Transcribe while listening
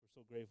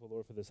so grateful,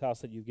 Lord, for this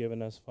house that you've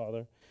given us,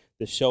 Father,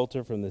 this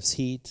shelter from this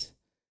heat.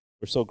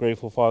 We're so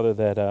grateful, Father,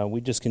 that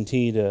we just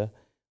continue to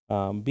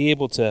be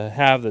able to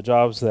have the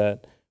jobs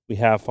that we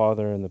have,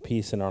 Father, and the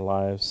peace in our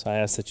lives. I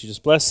ask that you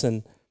just bless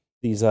in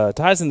these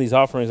tithes and these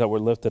offerings that were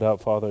lifted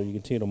up, Father. You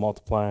continue to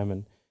multiply them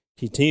and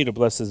continue to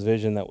bless this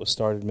vision that was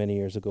started many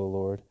years ago,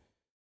 Lord.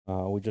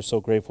 We're just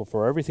so grateful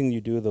for everything you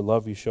do, the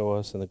love you show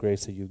us, and the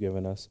grace that you've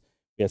given us.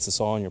 We ask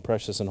this all in your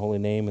precious and holy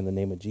name, in the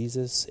name of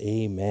Jesus.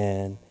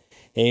 Amen.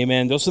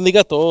 Amen. Dios bendiga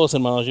a todos,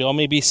 hermanos. Y'all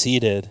may be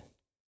seated.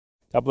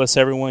 God bless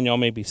everyone. Y'all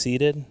may be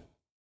seated.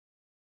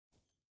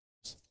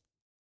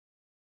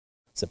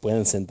 Se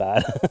pueden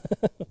sentar.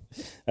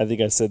 I think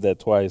I said that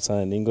twice,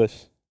 in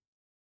English.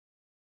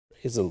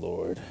 Praise the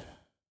Lord.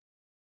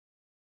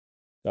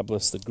 God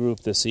bless the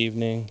group this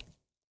evening.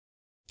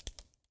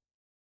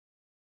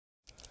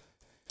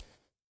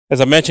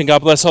 As I mentioned,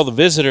 God bless all the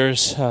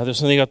visitors.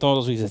 Dios bendiga a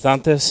todos los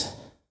visitantes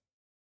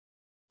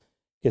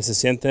que se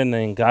sienten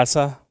en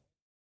casa.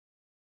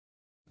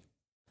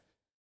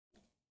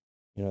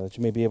 You know, that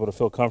you may be able to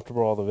feel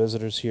comfortable, all the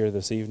visitors here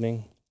this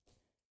evening.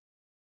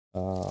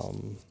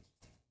 God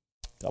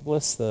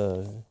bless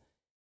the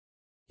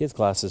kids'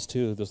 classes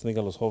too. Dios bendiga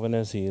a los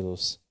jóvenes y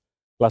los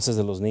clases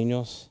de los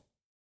niños.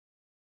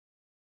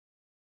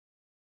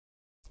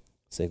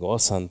 Se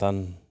gozan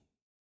tan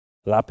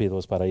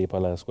rápidos para ir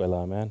para la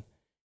escuela, amen.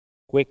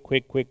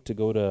 Quick to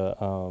go to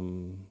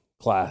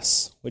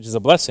class, which is a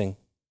blessing.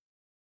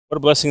 What a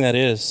blessing that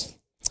is.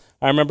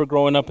 I remember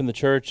growing up in the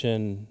church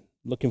and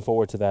looking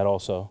forward to that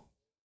also.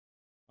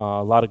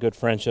 A lot of good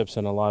friendships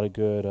and a lot of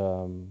good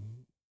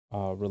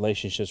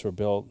relationships were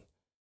built.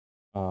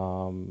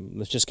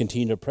 Let's just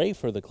continue to pray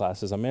for the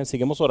classes. Amén.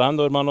 Seguimos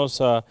orando, hermanos.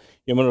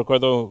 Yo me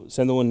recuerdo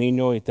siendo un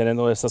niño y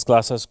teniendo estas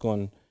clases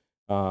cuando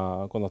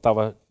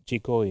estaba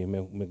chico y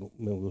me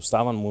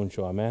gustaban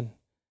mucho. Amén.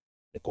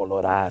 De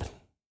colorar.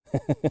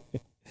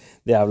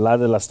 De hablar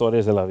de las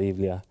historias de la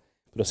Biblia.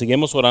 Pero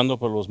seguimos orando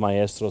por los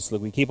maestros.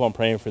 We keep on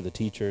praying for the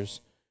teachers,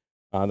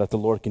 that the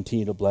Lord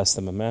continue to bless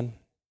them. Amen.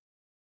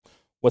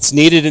 What's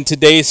needed in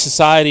today's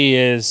society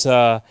is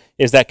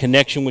that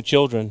connection with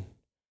children.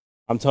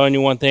 I'm telling you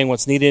one thing,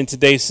 what's needed in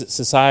today's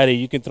society,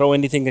 you can throw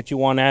anything that you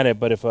want at it,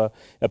 but if a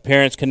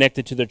parent's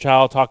connected to their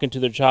child, talking to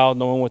their child,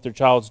 knowing what their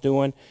child's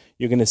doing,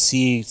 you're going to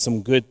see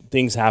some good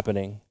things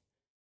happening.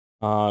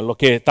 Lo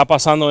que está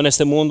pasando en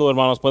este mundo,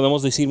 hermanos,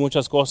 podemos decir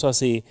muchas cosas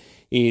y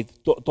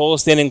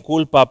todos tienen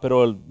culpa,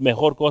 pero la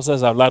mejor cosa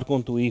es hablar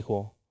con tu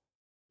hijo,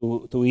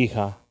 tu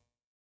hija.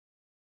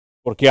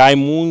 Porque hay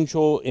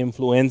mucho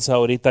influencia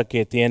ahorita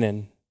que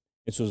tienen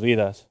en sus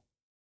vidas.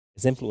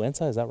 ¿Es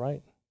influencia? Is that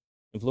right?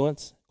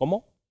 Influence?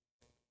 ¿Cómo?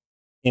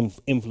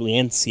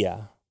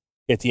 Influencia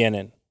que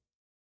tienen.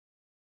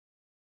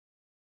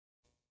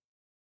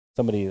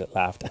 Somebody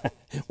laughed.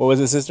 What was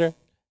it, sister?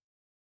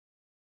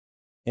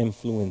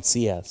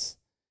 Influencias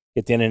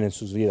que tienen en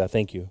sus vidas.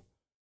 Thank you.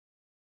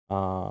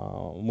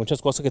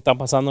 Muchas cosas que están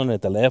pasando en el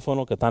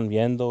teléfono, que están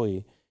viendo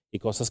y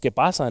cosas que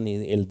pasan y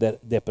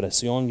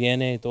depresión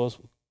viene y todo.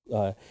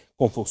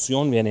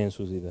 Confusión viene en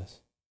sus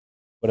vidas.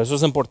 Por eso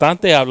es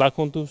importante hablar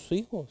con tus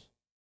hijos.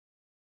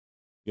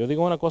 Yo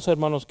digo una cosa,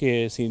 hermanos,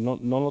 que si no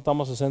lo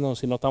estamos haciendo,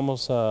 si no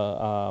estamos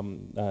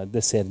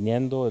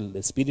discerniendo el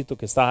espíritu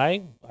que está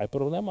ahí, hay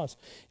problemas.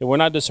 If we're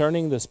not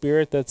discerning the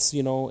spirit that's,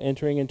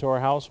 entering into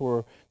our house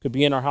or could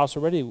be in our house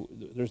already,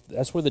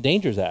 that's where the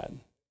danger's at.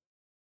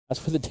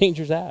 That's where the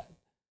danger's at.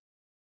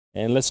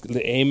 And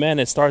amen,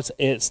 it starts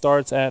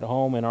at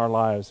home in our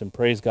lives, and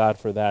praise God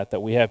for that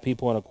we have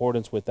people in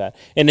accordance with that.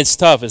 And it's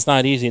tough, it's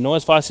not easy. No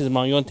es fácil,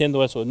 hermano, yo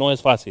entiendo eso. No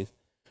es fácil.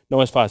 No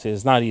es fácil,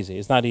 it's not easy.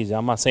 It's not easy.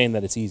 I'm not saying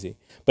that it's easy,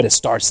 but it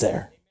starts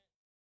there.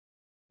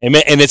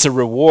 Amen, and it's a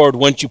reward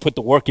once you put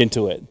the work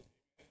into it.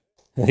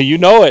 You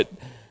know it.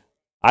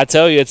 I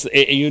tell you,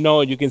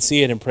 you can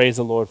see it, and praise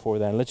the Lord for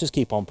that. And let's just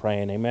keep on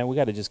praying, amen. We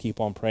got to just keep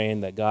on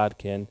praying that God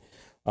can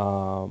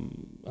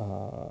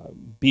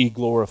be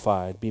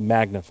glorified, be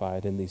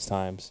magnified in these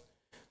times.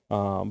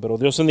 Pero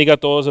Dios bendiga a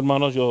todos,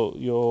 hermanos.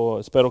 Yo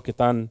espero que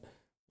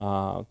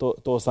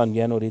todos están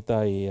bien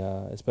ahorita y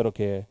espero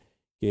que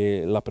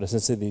la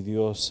presencia de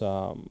Dios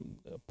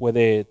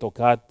puede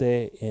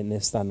tocarte en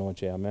esta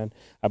noche. Amen.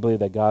 I believe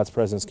that God's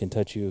presence can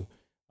touch you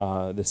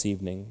this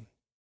evening.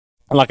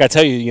 And like I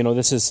tell you,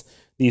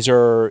 these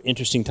are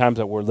interesting times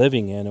that we're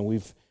living in, and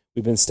we've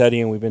been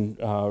studying. We've been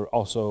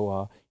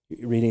also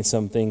reading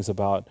some things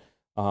about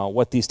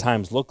what these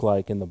times look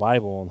like in the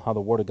Bible and how the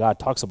Word of God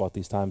talks about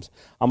these times.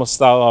 Hemos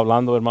estado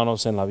hablando,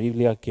 hermanos, en la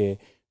Biblia que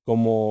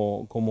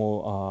cómo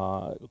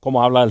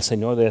habla el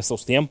Señor de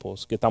estos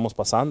tiempos que estamos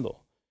pasando.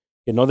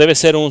 Que no debe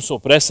ser una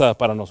sorpresa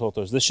para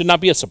nosotros. This should not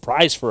be a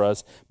surprise for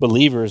us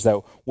believers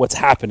that what's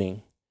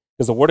happening,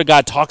 because the Word of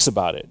God talks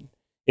about it.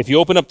 If you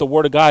open up the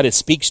Word of God, it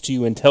speaks to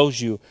you and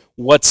tells you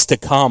what's to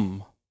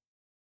come.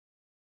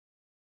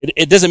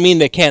 It doesn't mean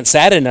that it can't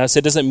sadden us.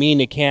 It doesn't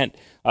mean it can't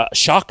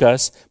shock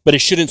us, but it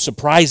shouldn't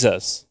surprise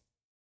us.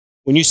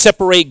 When you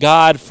separate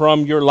God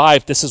from your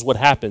life, this is what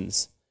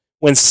happens.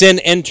 When sin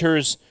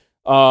enters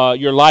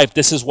your life,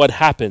 this is what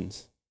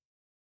happens.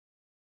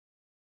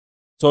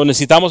 So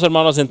necesitamos,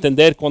 hermanos,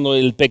 entender cuando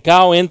el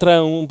pecado entra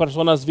en una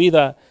personas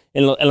vida,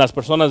 en las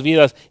personas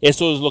vidas,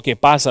 eso es lo que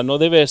pasa. No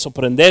debe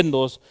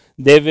sorprendernos,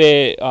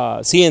 debe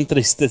sí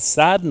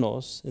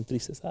entristecernos,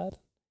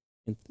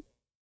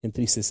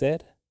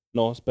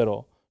 entristecernos,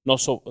 pero no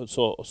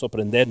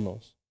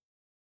sorprendernos,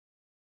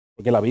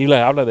 porque la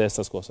Biblia habla de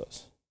estas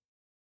cosas.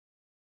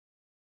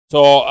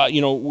 So,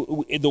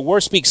 the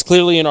word speaks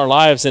clearly in our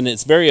lives, and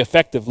it's very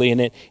effectively,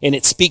 and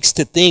it speaks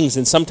to things,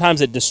 and sometimes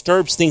it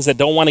disturbs things that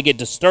don't want to get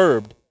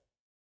disturbed.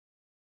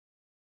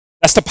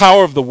 That's the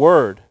power of the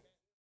word.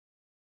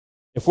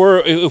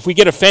 If we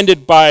get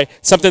offended by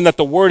something that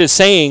the word is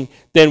saying,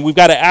 then we've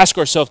got to ask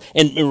ourselves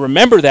and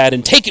remember that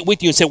and take it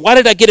with you and say, why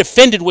did I get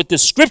offended with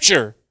this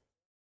scripture?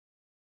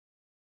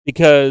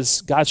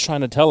 Because God's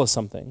trying to tell us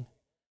something.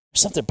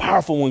 There's something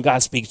powerful when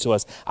God speaks to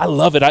us. I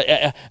love it.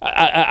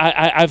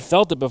 I've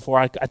felt it before.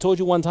 I told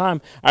you one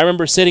time, I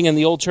remember sitting in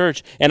the old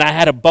church and I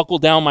had to buckle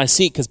down my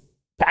seat because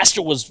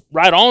pastor was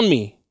right on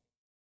me.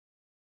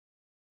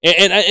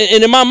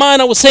 And in my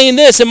mind, I was saying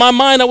this. In my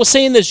mind, I was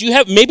saying this.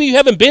 Maybe you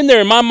haven't been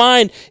there. In my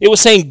mind, it was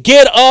saying,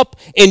 get up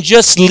and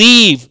just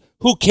leave.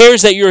 Who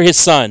cares that you're his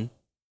son?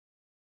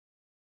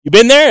 You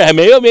been there?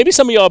 Maybe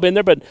some of y'all have been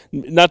there, but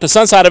not the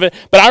son side of it.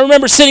 But I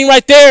remember sitting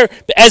right there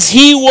as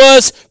he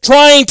was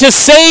trying to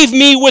save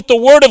me with the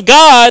word of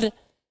God.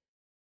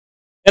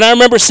 And I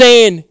remember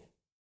saying,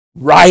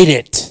 write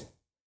it.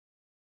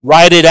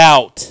 Write it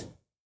out.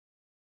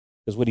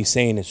 Because what he's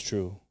saying is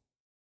true.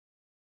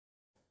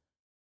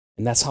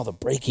 And that's how the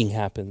breaking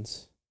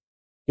happens.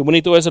 Qué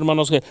bonito es,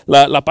 hermanos, que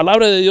la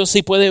palabra de Dios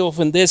sí puede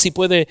ofender, sí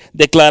puede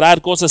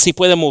declarar cosas, sí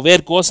puede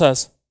mover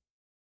cosas.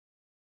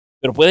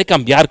 Pero puede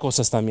cambiar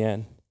cosas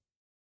también.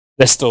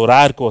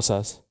 Restaurar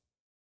cosas.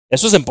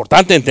 Eso es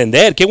importante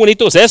entender. Qué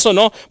bonito es eso,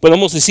 ¿no?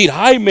 Podemos decir,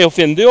 ay, me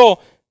ofendió.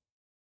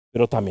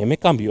 Pero también me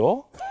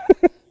cambió.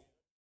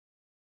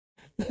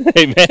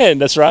 Amen,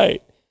 that's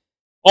right.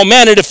 Oh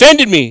man, it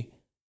offended me.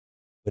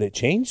 But it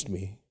changed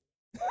me.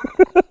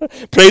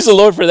 Praise the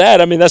Lord for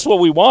that. I mean, that's what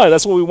we want.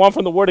 That's what we want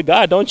from the Word of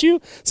God, don't you?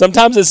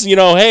 Sometimes it's,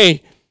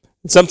 hey,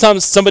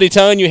 sometimes somebody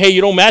telling you, hey,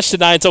 you don't match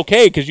tonight, it's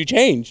okay because you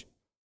change.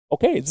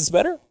 Okay, is this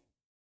better?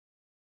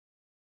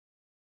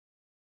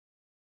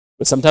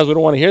 But sometimes we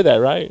don't want to hear that,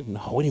 right? No,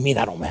 what do you mean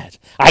I don't match?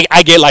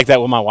 I get like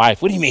that with my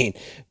wife. What do you mean?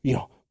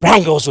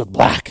 Brown goes with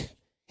black.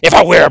 If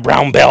I wear a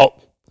brown belt.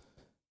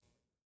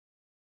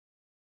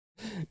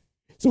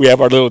 So we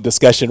have our little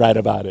discussion right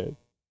about it.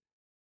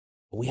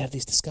 But we have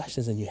these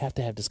discussions, and you have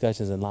to have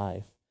discussions in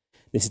life.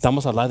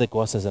 Necesitamos hablar de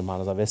cosas,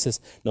 hermanos. A veces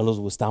no nos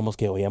gustamos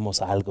que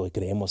oímos algo y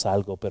creemos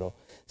algo, pero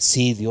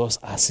sí Dios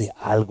hace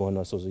algo en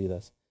nuestras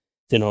vidas.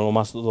 Si no,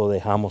 nomás lo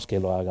dejamos que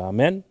lo haga.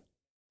 Amén.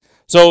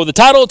 So the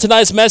title of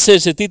tonight's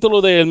message, el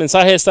título del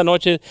mensaje esta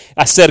noche,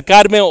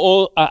 acercarme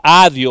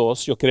a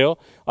Dios, yo creo.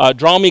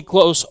 Draw me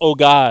close, oh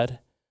God.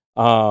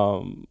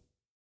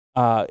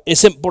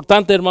 Es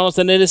importante, hermanos,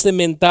 tener ese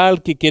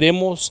mental que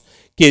queremos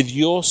que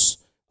Dios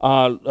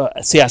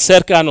se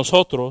acerque a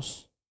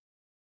nosotros,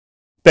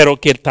 pero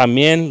que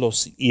también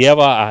los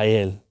lleva a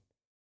Él,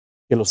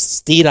 que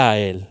los tira a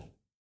Él.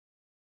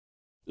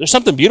 There's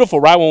something beautiful,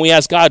 right, when we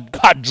ask God,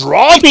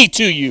 draw me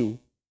to you.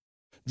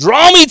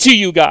 Draw me to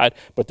you, God.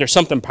 But there's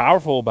something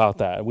powerful about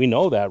that. We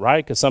know that,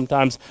 right? Because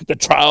sometimes the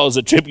trials,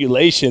 the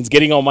tribulations,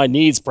 getting on my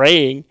knees,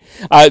 praying.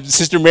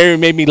 Sister Mary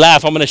made me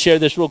laugh. I'm going to share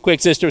this real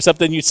quick, sister,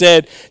 something you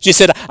said. She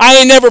said, I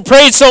ain't never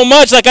prayed so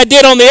much like I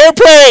did on the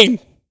airplane.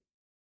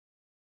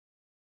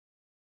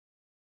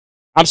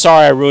 I'm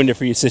sorry I ruined it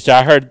for you, sister.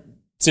 I heard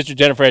Sister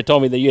Jennifer had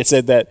told me that you had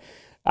said that.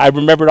 I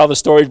remembered all the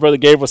stories Brother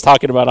Gabe was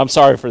talking about. I'm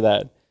sorry for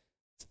that.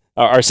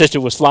 Our sister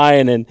was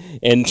flying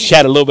and she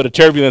had a little bit of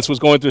turbulence, was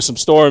going through some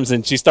storms,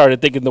 and she started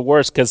thinking the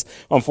worst because,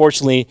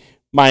 unfortunately,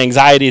 my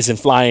anxiety is in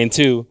flying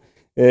too.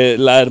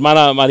 La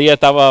hermana María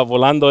estaba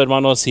volando,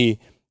 hermanos, y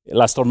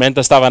las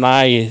tormentas estaban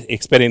ahí, y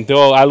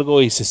experimentó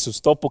algo y se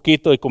asustó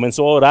poquito y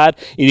comenzó a orar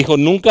y dijo,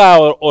 nunca ha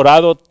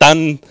orado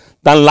tan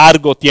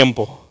largo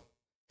tiempo.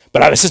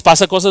 Pero a veces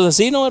pasa cosas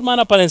así, ¿no,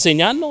 hermana? Para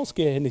enseñarnos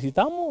que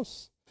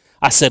necesitamos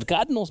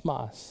acercarnos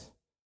más.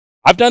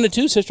 I've done it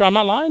too, sister. I'm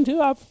not lying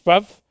too.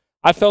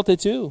 I felt it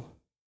too.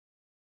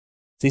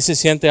 Sí se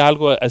siente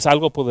algo, es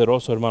algo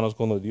poderoso, hermanos,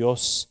 cuando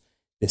Dios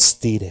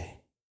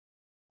estire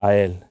a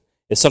Él.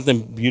 It's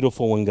something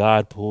beautiful when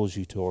God pulls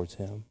you towards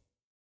Him.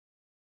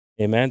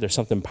 Amen. There's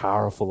something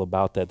powerful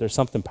about that. There's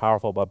something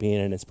powerful about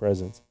being in His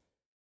presence.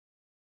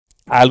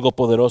 Algo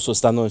poderoso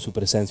estando en su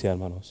presencia,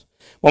 hermanos.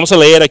 Vamos a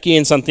leer aquí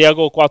en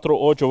Santiago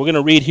 4:8. We're going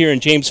to read here in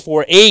James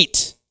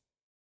 4:8.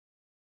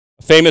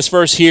 A famous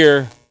verse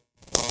here.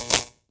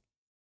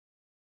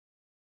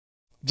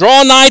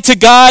 Draw nigh to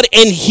God,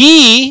 and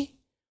He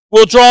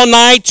will draw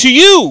nigh to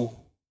you.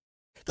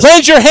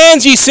 Cleanse your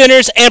hands, ye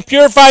sinners, and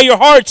purify your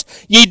hearts,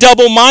 ye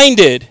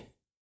double-minded.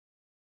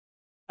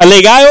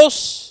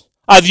 Alegaos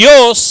a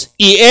Dios,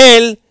 y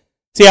Él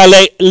se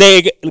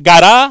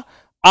alegará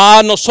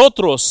a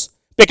nosotros.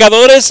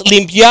 Pecadores,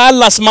 limpiad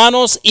las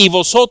manos, y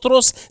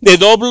vosotros de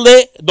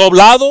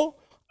doblado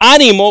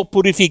ánimo,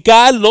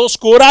 purificad los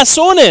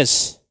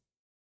corazones.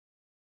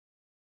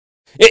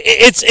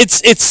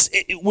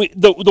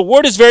 The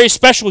word is very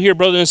special here,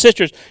 brothers and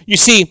sisters. You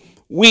see,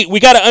 we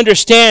got to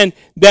understand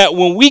that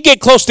when we get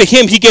close to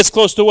him, he gets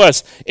close to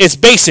us. It's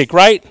basic,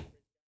 right?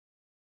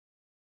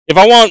 If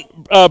I want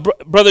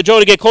Brother Joe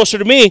to get closer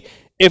to me,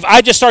 if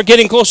I just start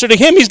getting closer to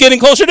him, he's getting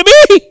closer to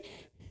me.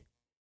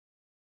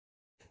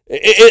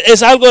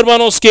 Es algo,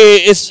 hermanos,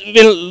 que es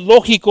bien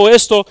lógico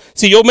esto.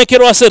 Si yo me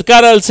quiero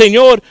acercar al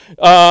Señor,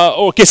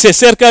 o que se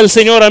acerca el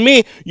Señor a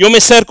mí, yo me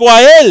acerco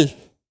a Él.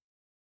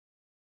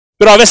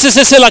 Pero a veces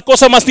esa es la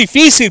cosa más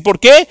difícil. ¿Por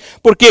qué?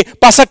 Porque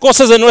pasa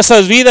cosas en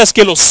nuestras vidas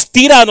que los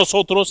tira a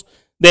nosotros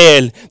de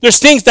Él. There's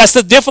things, that's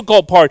the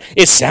difficult part.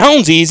 It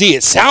sounds easy,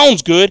 it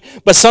sounds good,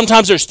 but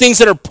sometimes there's things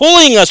that are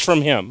pulling us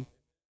from Him.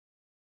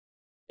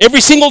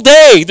 Every single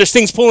day, there's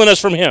things pulling us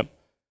from Him.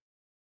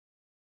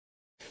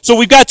 So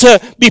we've got to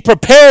be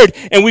prepared,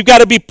 and we've got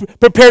to be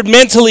prepared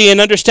mentally and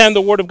understand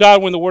the Word of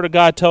God when the Word of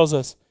God tells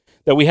us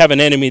that we have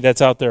an enemy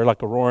that's out there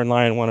like a roaring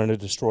lion wanting to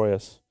destroy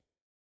us.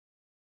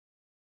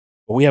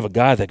 But we have a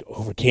God that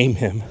overcame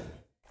him.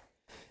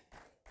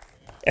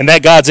 And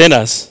that God's in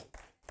us.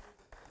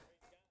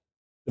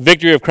 The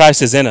victory of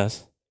Christ is in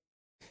us.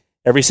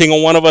 Every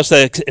single one of us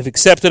that have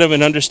accepted him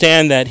and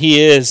understand that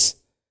he is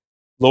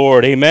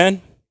Lord.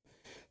 Amen?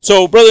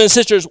 So, brothers and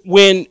sisters,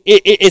 when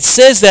it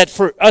says that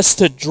for us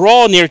to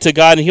draw near to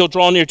God and he'll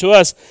draw near to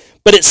us,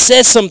 but it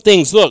says some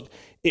things. Look,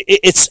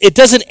 it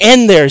doesn't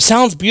end there. It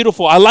sounds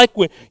beautiful. I like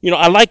when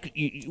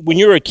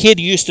you were a kid,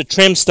 you used to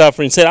trim stuff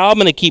and said, I'm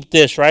going to keep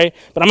this, right?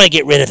 But I'm going to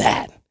get rid of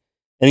that.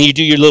 And then you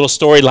do your little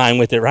storyline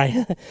with it,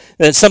 right?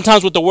 And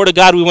sometimes with the Word of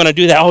God, we want to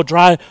do that. Oh,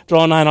 draw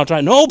a line, I'll draw.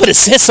 No, but it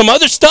says some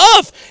other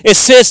stuff. It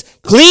says,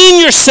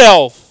 clean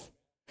yourself.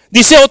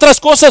 Dice otras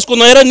cosas.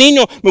 Cuando era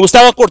niño, me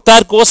gustaba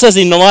cortar cosas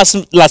y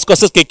nomás las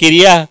cosas que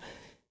quería,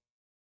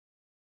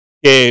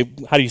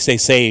 how do you say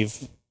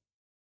save?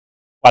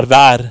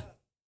 Guardar.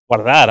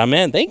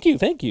 Amen. Thank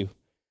you.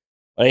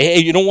 Hey,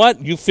 you know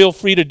what? You feel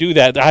free to do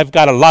that. I've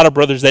got a lot of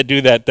brothers that do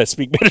that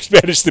speak better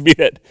Spanish to me.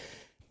 That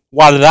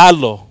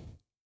guardarlo.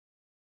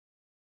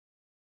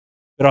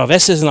 Pero a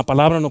veces en la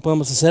palabra no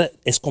podemos hacer,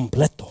 es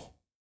completo.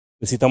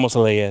 Necesitamos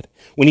leer.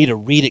 We need to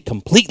read it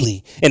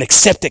completely and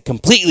accept it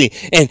completely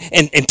and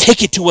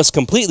take it to us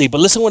completely.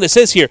 But listen what it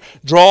says here.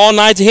 Draw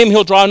nigh to him,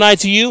 he'll draw nigh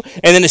to you.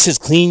 And then it says,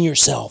 clean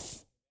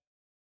yourself.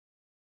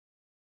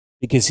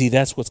 Because see,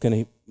 that's what's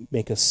going to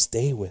make us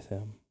stay with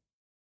him.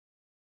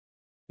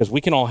 Because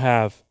we can all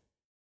have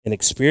an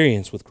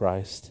experience with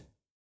Christ.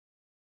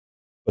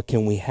 But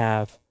can we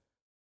have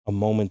a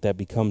moment that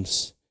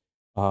becomes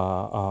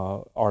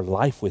our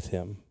life with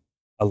him?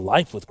 A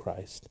life with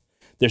Christ.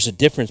 There's a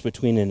difference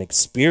between an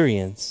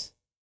experience.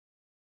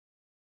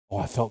 Oh,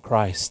 I felt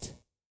Christ.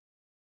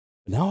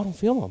 But now I don't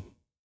feel him.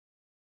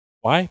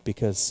 Why?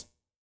 Because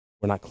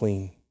we're not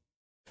clean.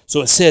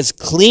 So it says,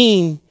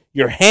 clean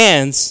your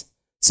hands,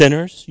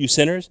 sinners, you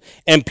sinners,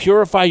 and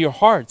purify your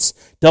hearts,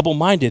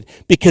 double-minded.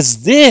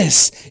 Because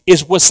this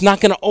is what's not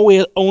going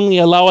to only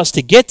allow us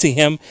to get to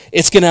him,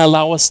 it's going to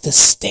allow us to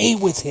stay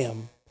with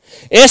him.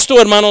 Esto,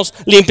 hermanos,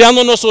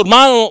 limpiando nuestras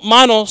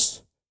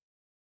manos,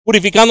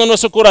 purificando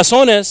nuestros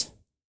corazones,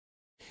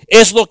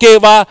 es lo que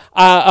va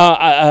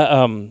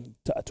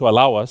to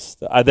allow us,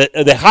 a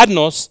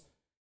dejarnos,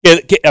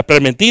 a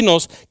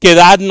permitirnos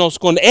quedarnos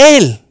con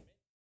Él.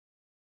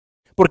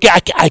 Porque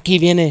aquí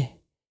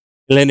viene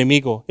el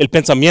enemigo, el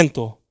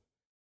pensamiento.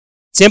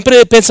 Siempre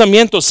el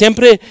pensamiento,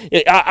 siempre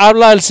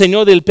habla el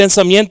Señor del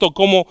pensamiento,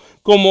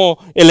 como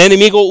el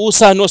enemigo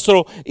usa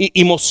nuestras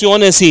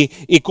emociones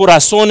y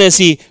corazones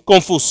y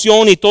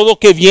confusión y todo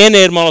que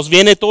viene, hermanos.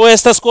 Viene todas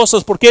estas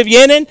cosas. ¿Por qué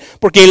vienen?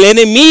 Porque el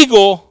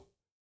enemigo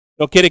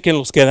no quiere que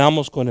nos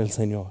quedamos con el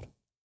Señor.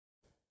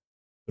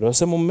 Pero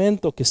ese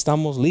momento que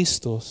estamos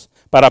listos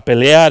para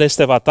pelear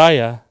esta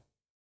batalla,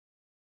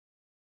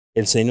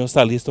 el Señor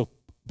está listo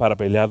para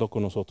pelearlo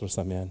con nosotros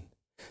también.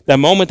 The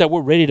moment that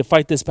we're ready to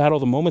fight this battle,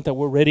 the moment that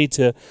we're ready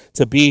to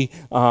be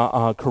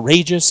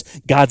courageous,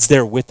 God's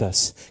there with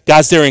us.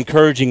 God's there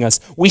encouraging us.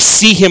 We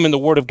see him in the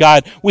Word of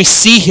God. We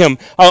see him,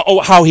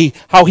 how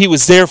he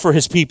was there for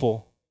his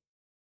people.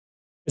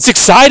 It's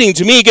exciting.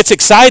 To me, it gets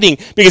exciting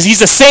because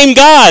he's the same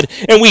God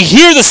and we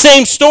hear the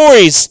same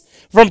stories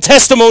from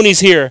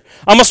testimonies here.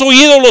 Hemos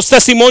oído los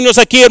testimonios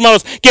aquí,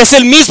 hermanos, que es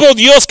el mismo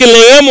Dios que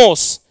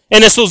leemos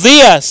en estos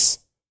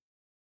días.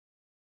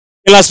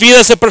 En las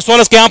vidas de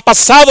personas que han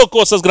pasado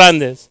cosas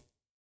grandes.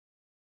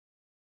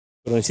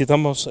 Pero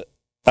necesitamos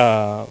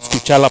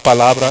escuchar la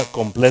palabra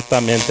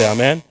completamente.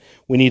 Amen.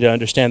 We need to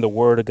understand the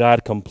Word of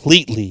God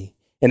completely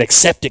and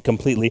accept it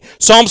completely.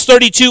 Psalms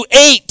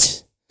 32:8.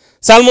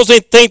 Salmos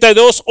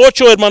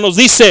 32:8, hermanos,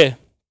 dice,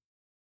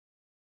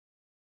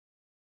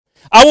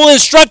 I will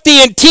instruct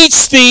thee and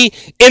teach thee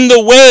in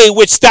the way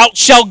which thou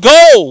shalt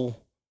go.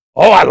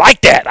 Oh, I like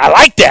that.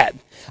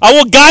 I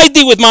will guide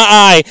thee with my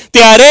eye.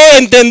 Te haré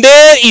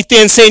entender y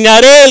te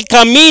enseñaré el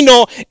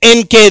camino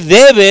en que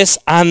debes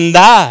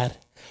andar.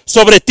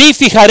 Sobre ti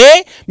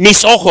fijaré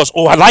mis ojos.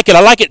 Oh, I like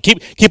it.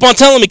 Keep on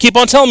telling me.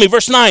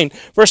 Verse 9.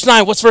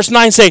 What's verse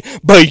 9 say?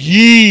 But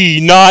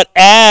ye not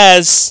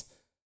as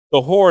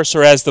the horse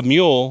or as the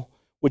mule,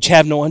 which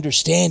have no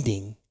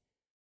understanding,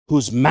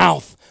 whose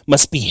mouth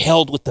must be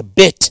held with a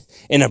bit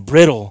and a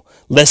bridle,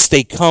 lest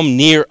they come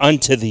near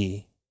unto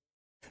thee.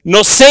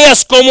 No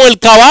seas como el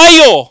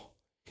caballo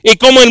y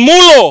como el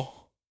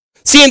mulo,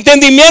 sin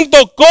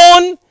entendimiento,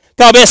 con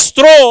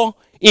cabestro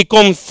y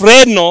con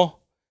freno,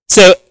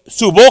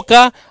 su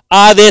boca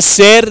ha de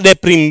ser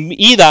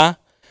reprimida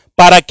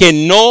para que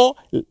no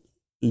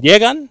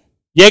llegan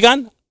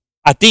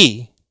a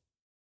ti.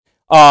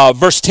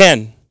 Verse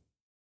 10.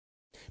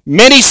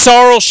 Many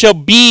sorrows shall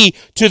be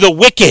to the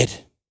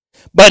wicked,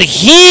 but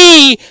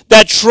he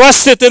that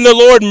trusteth in the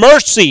Lord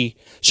mercy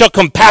shall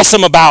compass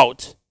him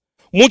about.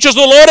 Muchos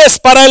dolores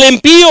para el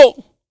impío,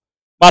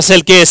 mas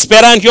el que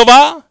espera en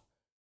Jehová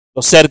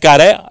lo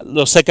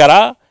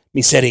secará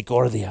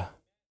misericordia.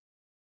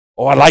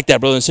 Oh, I like that,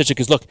 brother and sister,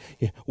 because look,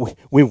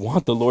 we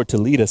want the Lord to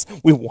lead us.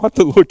 We want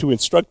the Lord to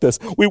instruct us.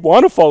 We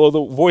want to follow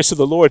the voice of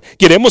the Lord.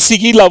 Queremos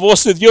seguir la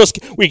voz de Dios.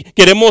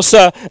 Queremos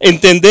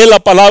entender la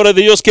palabra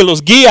de Dios que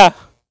los guía.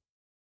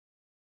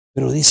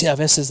 Pero dice a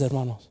veces,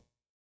 hermanos,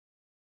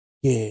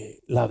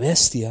 que la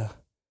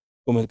bestia,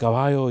 como el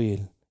caballo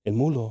y el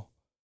mulo,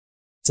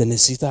 se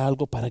necesita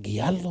algo para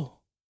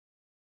guiarlo.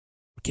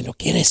 Porque no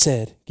quiere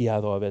ser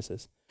guiado a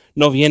veces.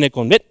 No viene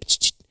con...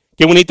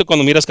 Qué bonito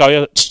cuando miras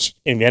caballo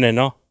y viene,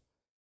 ¿no?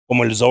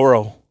 Como el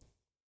Zorro.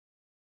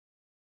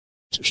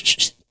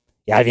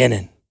 Ya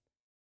vienen.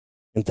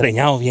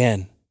 Entreñado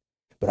bien.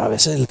 Pero a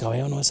veces el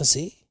caballo no es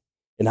así.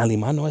 El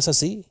animal no es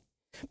así.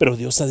 Pero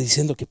Dios está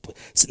diciendo que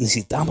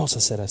necesitamos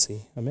hacer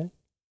así. Amén.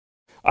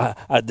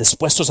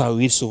 Dispuestos a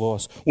oír su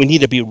voz. We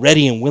need to be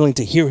ready and willing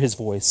to hear his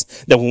voice.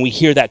 That when we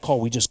hear that call,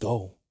 we just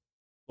go.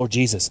 Lord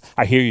Jesus,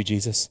 I hear you,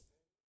 Jesus.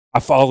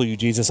 I follow you,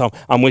 Jesus.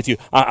 I'm with you.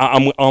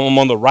 I'm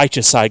on the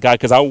righteous side, God,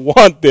 because I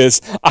want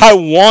this. I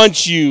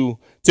want you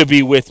to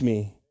be with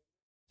me,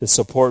 to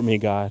support me,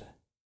 God.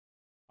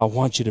 I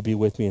want you to be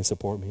with me and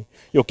support me.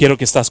 Yo quiero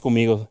que estás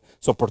conmigo,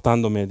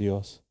 soportándome,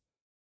 Dios.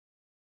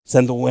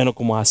 Siendo bueno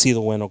como has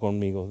sido bueno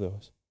conmigo,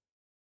 Dios.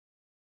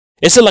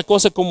 Esa es la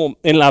cosa como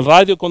en la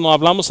radio cuando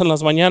hablamos en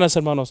las mañanas,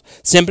 hermanos.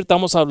 Siempre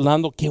estamos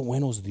hablando, qué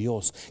bueno es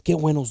Dios, qué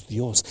bueno es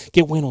Dios,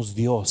 qué bueno es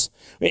Dios.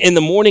 In the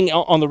morning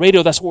on the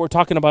radio, that's what we're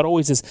talking about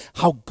always is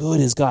how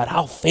good is God,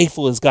 how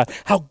faithful is God,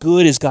 how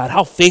good is God,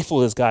 how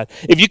faithful is God.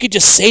 If you could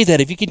just say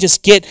that, if you could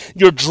just get,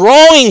 you're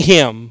drawing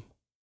him.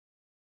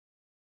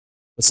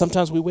 But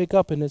sometimes we wake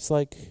up and it's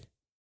like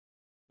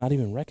not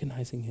even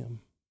recognizing him.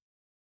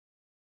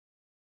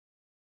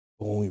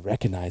 But when we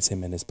recognize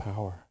him and his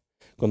power,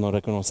 cuando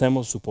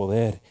reconocemos su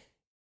poder,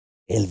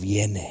 Él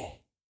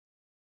viene.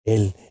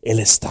 Él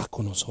está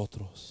con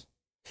nosotros.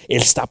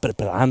 Él está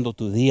preparando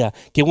tu día.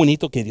 Qué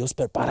bonito que Dios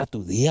prepara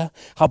tu día.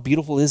 How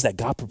beautiful it is that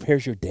God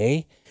prepares your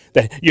day.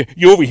 That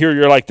you over here,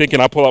 you're like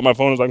thinking, I pull out my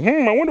phone and it's like,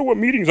 I wonder what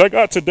meetings I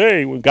got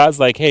today. When God's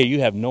like, hey,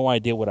 you have no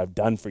idea what I've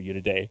done for you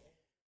today.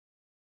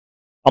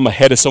 I'm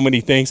ahead of so many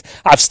things.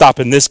 I'm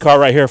stopping this car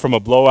right here from a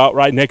blowout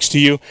right next to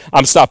you.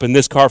 I'm stopping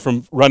this car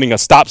from running a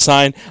stop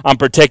sign. I'm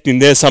protecting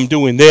this. I'm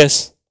doing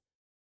this.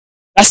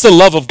 That's the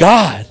love of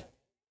God.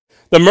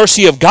 The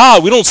mercy of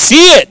God. We don't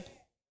see it.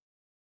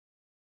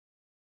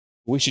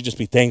 We should just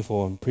be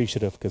thankful and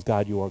appreciative because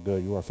God, you are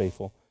good. You are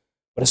faithful.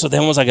 Por eso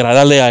debemos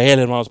agradarle a Él,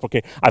 hermanos,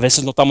 porque a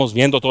veces no estamos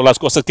viendo todas las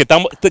cosas que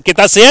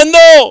está haciendo,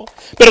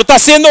 pero está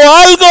haciendo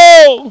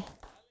algo.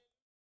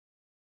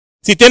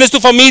 Si tienes tu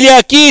familia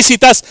aquí, si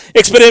estás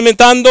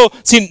experimentando,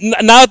 si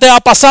nada te ha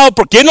pasado,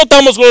 ¿por qué no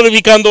estamos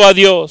glorificando a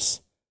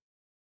Dios?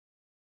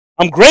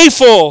 I'm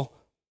grateful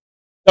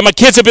that my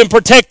kids have been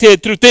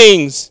protected through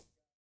things.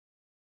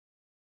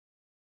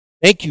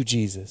 Thank you,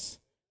 Jesus.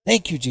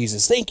 Thank you,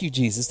 Jesus. Thank you,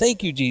 Jesus.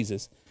 Thank you,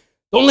 Jesus.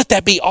 Don't let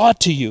that be odd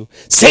to you.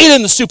 Say it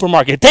in the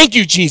supermarket. Thank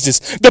you, Jesus.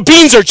 The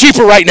beans are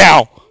cheaper right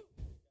now.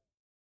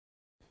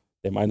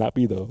 They might not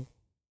be, though.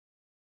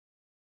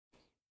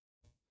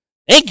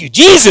 Thank you,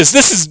 Jesus.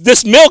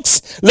 This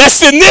milk's less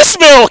than this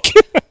milk.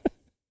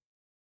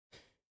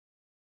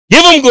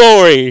 Give him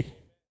glory.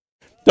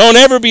 Don't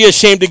ever be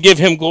ashamed to give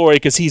him glory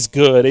because he's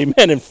good.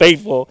 Amen and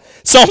faithful.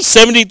 Psalm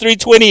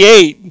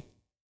 73:28.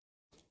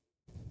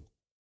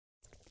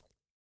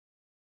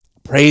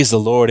 Praise the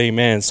Lord.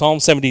 Amen. Psalm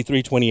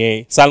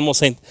 73:28. Salmo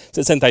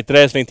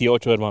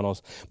 63:28,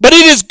 hermanos. But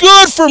it is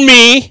good for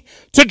me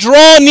to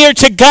draw near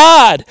to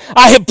God.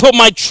 I have put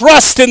my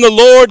trust in the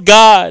Lord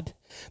God,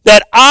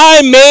 that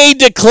I may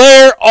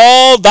declare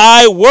all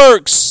thy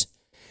works.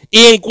 Y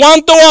en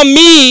cuanto a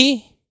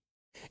mí,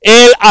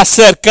 el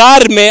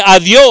acercarme a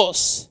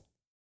Dios,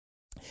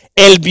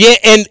 el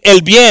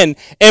bien,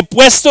 he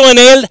puesto en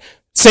él,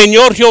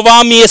 Señor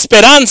Jehová, mi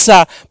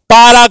esperanza,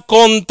 para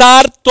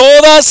contar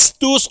todas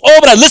tus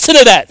obras. Listen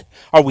to that.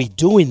 Are we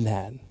doing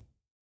that?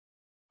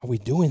 Are we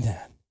doing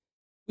that?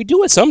 We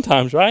do it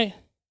sometimes, right?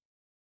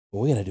 But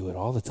we got to do it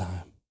all the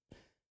time.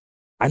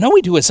 I know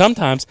we do it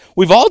sometimes.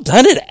 We've all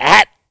done it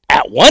at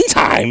one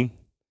time.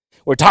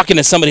 We're talking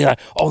to somebody like,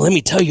 oh, let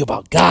me tell you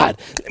about God.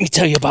 Let me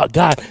tell you about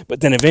God. But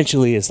then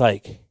eventually it's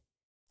like,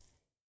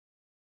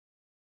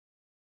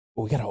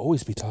 well, we got to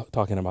always be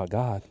talking about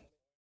God.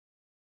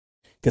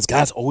 Because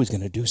God's always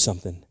going to do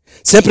something.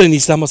 Siempre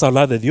necesitamos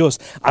hablar de Dios.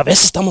 A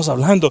veces estamos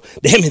hablando,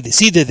 déjeme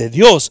decir de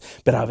Dios,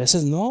 pero a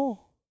veces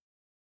no.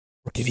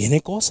 Porque vienen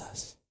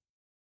cosas.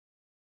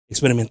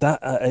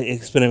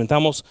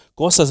 Experimentamos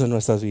cosas en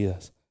nuestras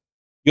vidas.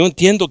 Yo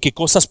entiendo que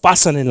cosas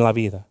pasan en la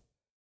vida.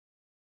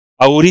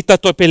 Ahorita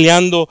estoy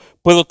peleando,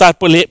 puedo estar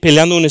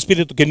peleando un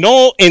espíritu que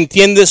no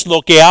entiendes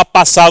lo que ha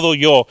pasado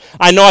yo.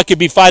 I know I could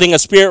be fighting a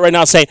spirit right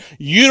now saying,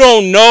 you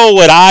don't know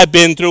what I've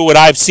been through, what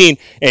I've seen.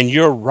 And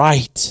you're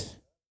right.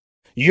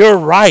 You're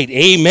right.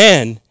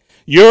 Amen.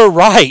 You're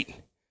right.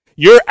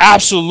 You're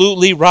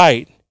absolutely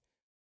right.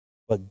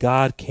 But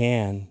God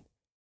can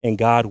and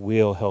God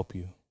will help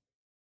you.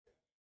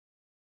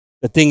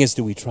 The thing is,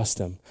 do we trust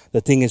him?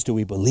 The thing is, do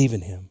we believe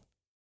in him?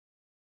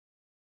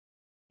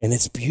 And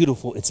it's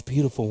beautiful. It's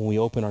beautiful when we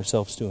open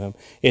ourselves to him.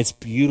 It's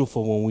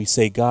beautiful when we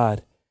say,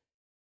 God,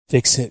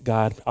 fix it,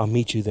 God. I'll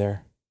meet you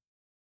there.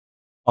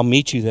 I'll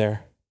meet you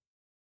there.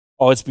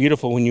 Oh, it's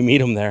beautiful when you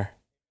meet him there.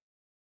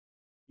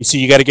 You see,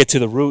 you got to get to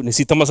the root.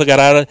 Necesitamos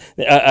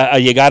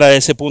llegar a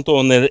ese punto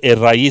donde el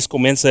raíz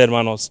comienza,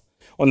 hermanos.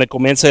 Donde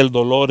comienza el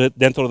dolor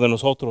dentro de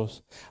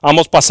nosotros.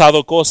 Hemos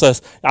pasado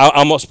cosas,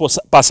 hemos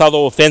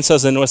pasado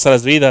ofensas en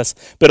nuestras vidas,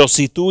 pero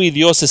si tú y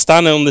Dios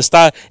están en donde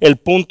está el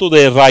punto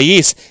de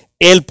raíz,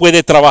 Él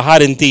puede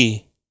trabajar en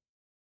ti.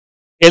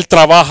 Él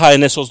trabaja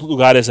en esos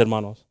lugares,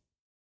 hermanos.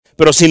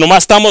 Pero si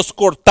nomás estamos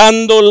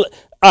cortando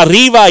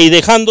arriba y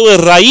dejando de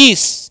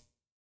raíz,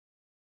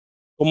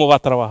 ¿cómo va a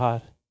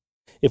trabajar?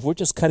 If we're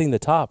just cutting the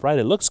top, right?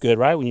 It looks good,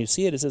 right? When you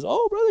see it, it says,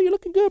 oh, brother, you're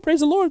looking good. Praise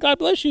the Lord. God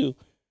bless you.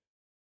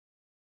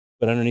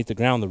 But underneath the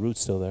ground, the root's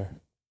still there.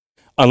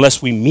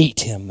 Unless we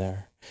meet him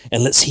there.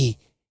 Unless he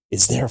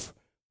is there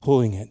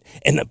pulling it.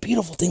 And the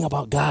beautiful thing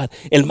about God,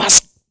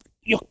 hermanos,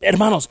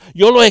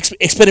 yo lo he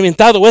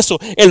experimentado eso.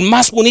 El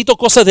más bonito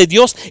cosa de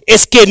Dios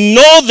es que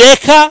no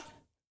deja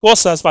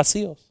cosas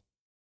vacíos.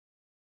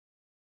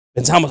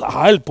 Pensamos,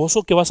 el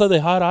pozo que vas a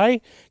dejar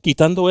ahí,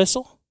 quitando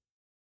eso.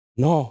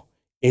 No,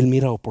 Él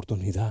mira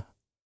oportunidad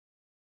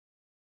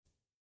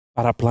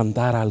para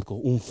plantar algo,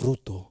 un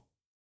fruto.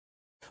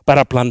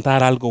 Para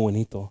plantar algo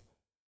bonito.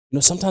 You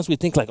know, sometimes we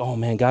think like, oh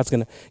man, God's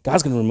gonna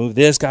remove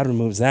this, God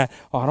removes that.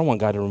 Oh, I don't want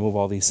God to remove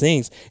all these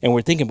things. And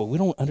we're thinking, but we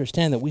don't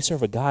understand that we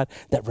serve a God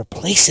that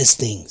replaces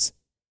things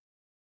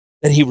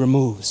that he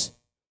removes.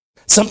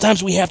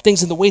 Sometimes we have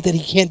things in the way that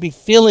he can't be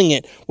filling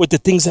it with the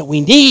things that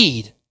we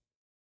need.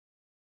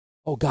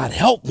 Oh God,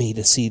 help me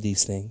to see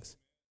these things.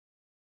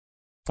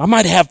 I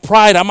might have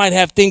pride. I might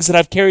have things that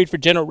I've carried for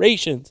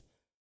generations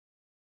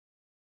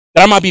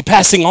that I might be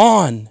passing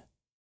on.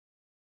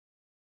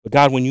 But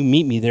God, when you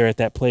meet me there at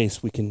that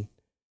place, we can,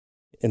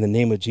 in the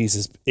name of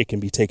Jesus, it can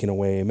be taken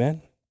away.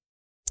 Amen.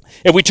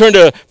 If we turn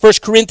to 1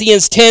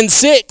 Corinthians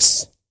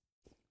 10:6.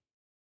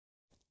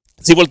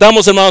 Si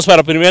voltamos, hermanos,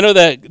 para primero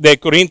de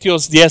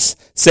Corintios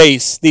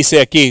 10:6,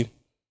 dice aquí.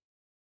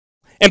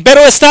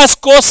 Pero estas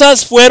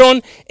cosas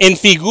fueron en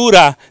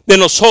figura de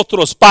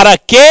nosotros, para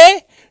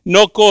que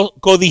no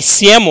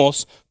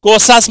codiciemos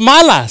cosas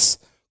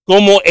malas,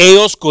 como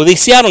ellos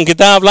codiciaron. ¿Qué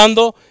está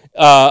hablando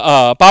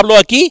Pablo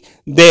aquí?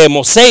 De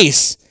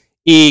Moisés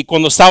y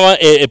cuando estaba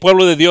el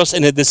pueblo de Dios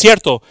en el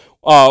desierto.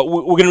 We're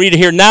going to read it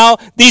here now.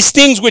 These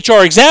things which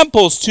are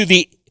examples to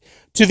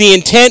the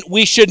intent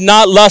we should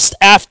not lust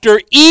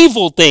after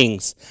evil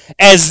things,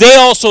 as they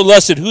also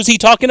lusted. Who's he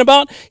talking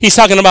about? He's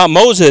talking about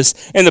Moses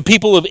and the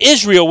people of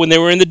Israel when they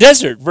were in the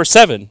desert. Verse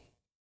 7.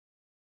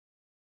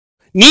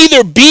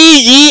 Neither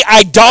be ye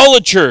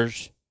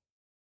idolaters,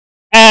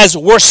 as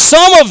were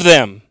some of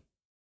them,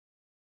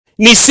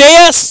 ni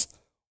seas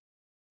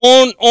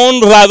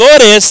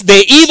honradores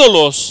de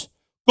ídolos,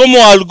 como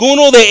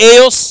alguno de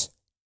ellos.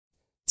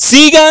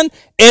 Sigan,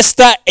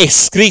 está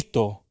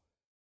escrito.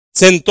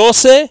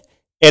 Sentóse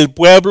el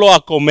pueblo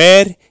a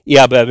comer y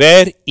a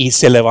beber, y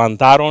se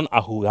levantaron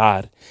a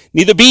jugar.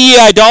 Neither be ye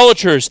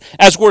idolaters,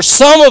 as were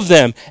some of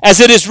them, as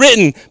it is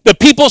written, the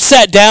people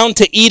sat down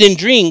to eat and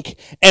drink,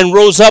 and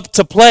rose up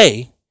to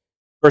play.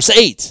 Verse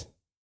 8.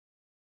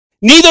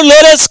 Neither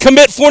let us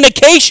commit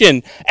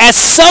fornication, as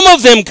some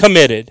of them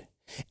committed,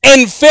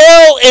 and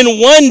fell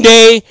in one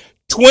day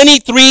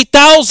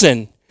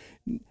 23,000.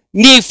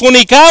 Ni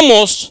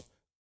fornicamos,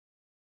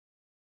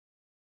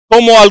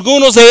 como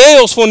algunos de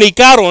ellos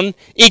fornicaron,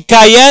 y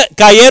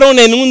cayeron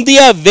en un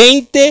día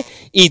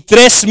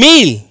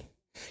 23,000.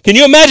 Can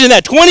you imagine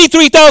that?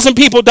 23,000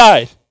 people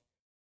died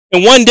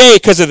in one day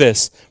because of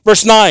this.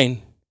 Verse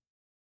 9.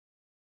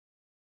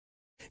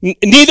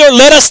 Neither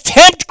let us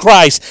tempt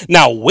Christ.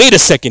 Now, wait a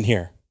second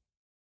here.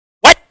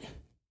 What? I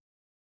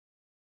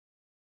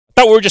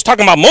thought we were just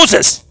talking about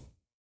Moses.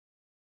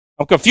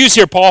 I'm confused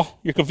here, Paul.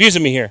 You're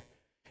confusing me here.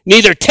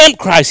 Neither tempt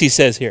Christ, he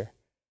says here.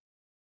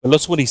 But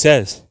look what he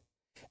says.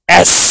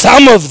 As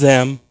some of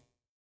them.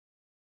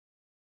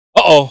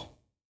 Uh-oh.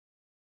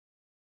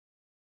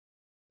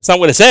 It's not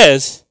what it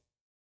says.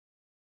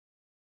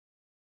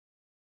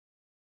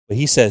 But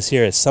he says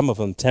here, as some of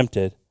them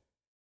tempted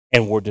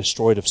and were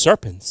destroyed of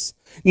serpents.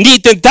 Ni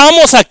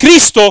tentamos a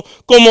Cristo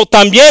como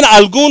también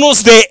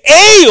algunos de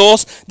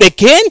ellos. ¿De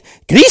quién?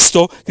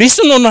 Cristo.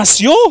 Cristo no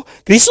nació.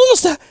 Cristo no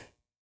está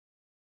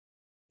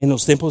en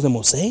los tiempos de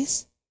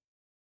Moisés.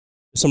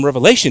 There's some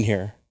revelation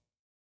here.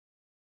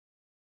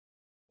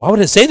 Why would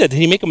it say that? Did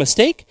he make a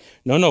mistake?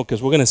 No,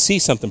 because we're going to see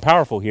something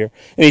powerful here.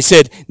 And he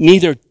said,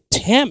 neither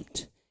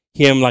tempt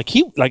him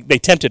like they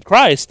tempted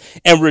Christ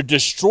and were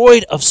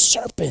destroyed of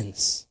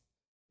serpents.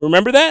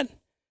 Remember that?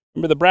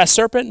 Remember the brass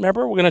serpent?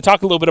 Remember? We're going to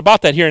talk a little bit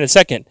about that here in a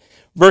second.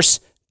 Verse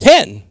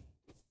 10.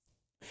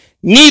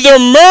 Neither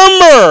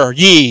murmur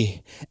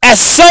ye, as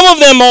some of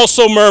them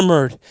also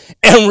murmured,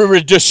 and were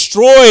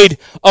destroyed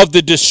of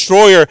the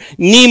destroyer.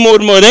 Ni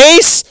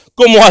murmuréis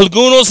como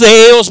algunos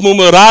de ellos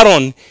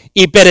murmuraron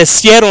y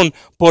perecieron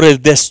por el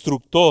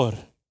destructor.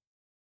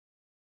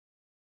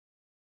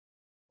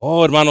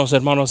 Oh, hermanos,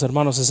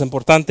 es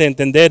importante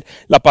entender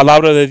la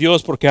palabra de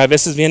Dios porque a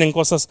veces vienen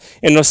cosas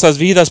en nuestras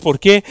vidas. ¿Por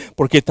qué?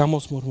 Porque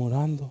estamos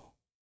murmurando.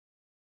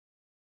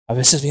 A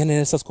veces vienen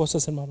esas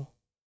cosas, hermano.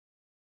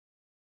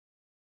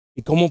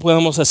 ¿Y cómo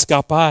podemos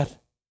escapar?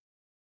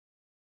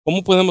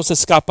 ¿Cómo podemos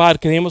escapar?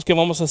 Creemos que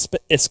vamos a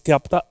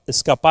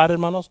escapar,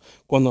 hermanos,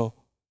 cuando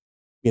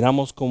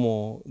miramos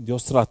cómo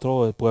Dios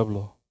trató al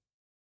pueblo.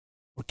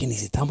 Porque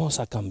necesitamos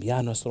a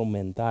cambiar nuestro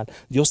mental.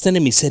 Dios tiene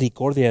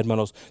misericordia,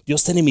 hermanos.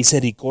 Dios tiene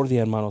misericordia,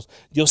 hermanos.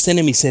 Dios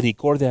tiene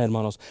misericordia,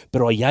 hermanos.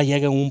 Pero allá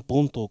llega un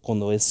punto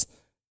cuando es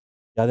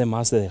ya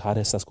además de dejar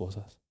esas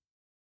cosas.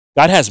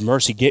 God has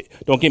mercy.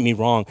 Don't get me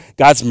wrong.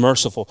 God's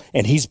merciful,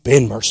 and He's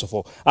been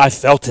merciful. I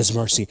felt His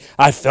mercy.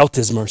 I felt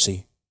His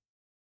mercy.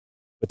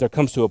 But there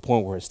comes to a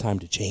point where it's time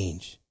to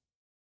change.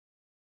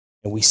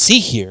 And we see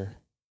here,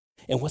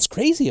 and what's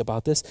crazy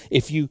about this,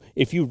 if you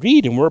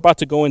read, and we're about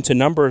to go into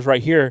Numbers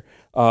right here,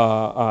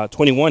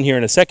 21 here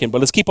in a second, but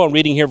let's keep on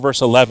reading here,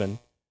 verse 11.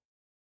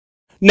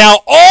 Now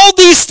all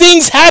these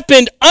things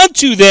happened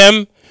unto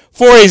them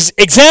for his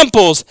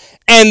examples,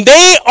 and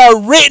they are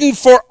written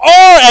for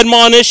our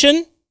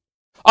admonition,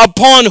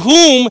 upon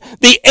whom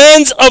the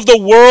ends of the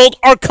world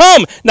are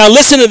come. Now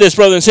listen to this,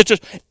 brothers and sisters.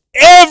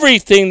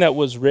 Everything that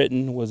was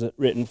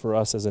written for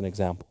us as an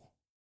example.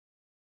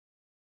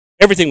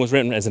 Everything was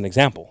written as an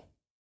example.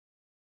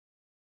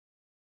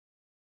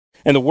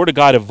 And the Word of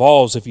God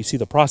evolves if you see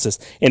the process,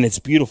 and it's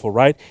beautiful,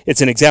 right?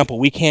 It's an example.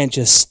 We can't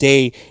just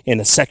stay in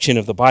a section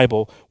of the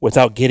Bible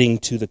without getting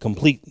to the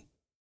complete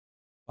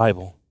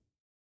Bible.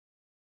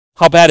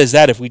 How bad is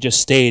that if we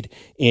just stayed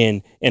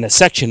in a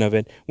section of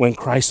it when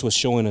Christ was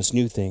showing us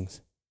new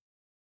things?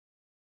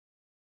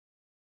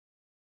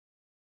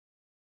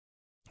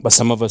 But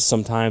some of us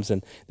sometimes,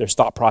 and there's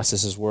thought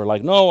processes were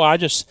like, no, I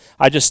just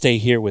stay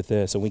here with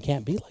this, and we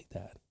can't be like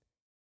that.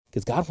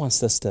 Because God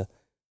wants us to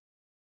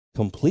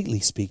completely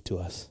speak to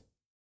us.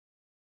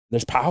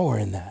 There's power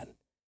in that.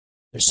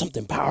 There's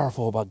something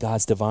powerful about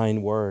God's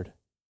divine word.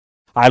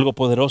 Algo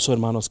poderoso,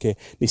 hermanos, que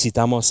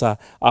necesitamos a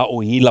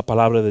oír la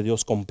palabra de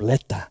Dios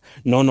completa,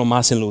 no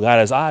nomás en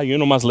lugares, yo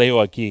nomás leo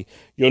aquí,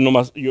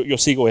 yo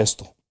sigo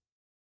esto.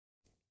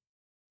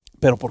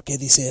 Pero ¿por qué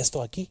dice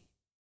esto aquí?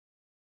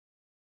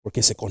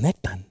 Porque se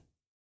conectan.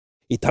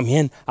 Y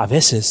también a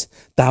veces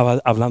estaba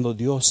hablando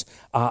Dios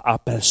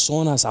a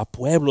personas, a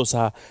pueblos,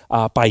 a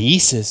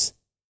países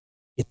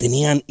que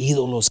tenían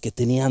ídolos, que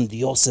tenían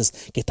dioses,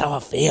 que estaba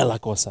fea la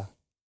cosa.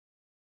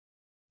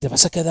 ¿Te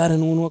vas a quedar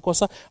en una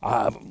cosa?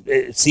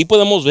 Sí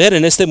podemos ver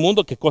en este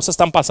mundo que cosas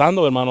están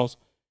pasando, hermanos,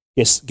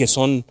 que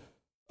son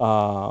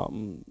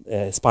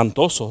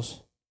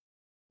espantosos.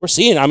 We're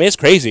seeing, it's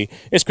crazy.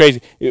 It's crazy.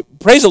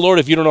 Praise the Lord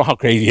if you don't know how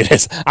crazy it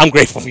is. I'm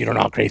grateful if you don't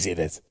know how crazy it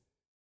is.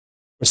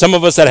 For some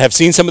of us that have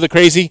seen some of the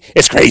crazy,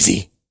 it's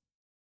crazy.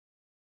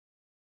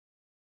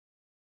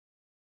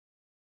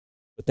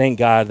 But thank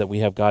God that we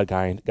have God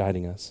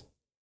guiding us.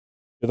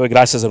 Le doy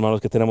gracias,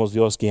 hermanos, que tenemos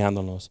Dios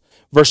guiándonos.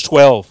 Verse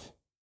 12.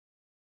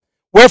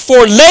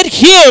 Wherefore let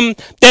him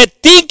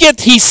that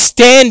thinketh he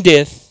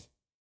standeth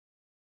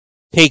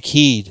take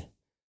heed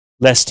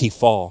lest he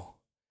fall.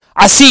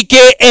 Así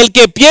que el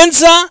que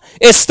piensa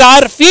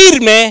estar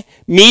firme,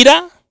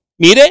 mire,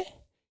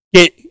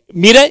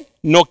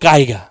 no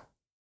caiga.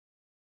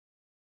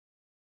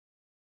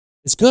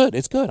 It's good.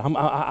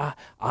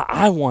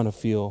 I want to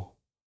feel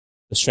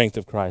the strength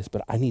of Christ,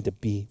 but I need to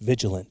be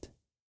vigilant.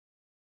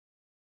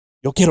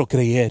 Yo quiero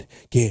creer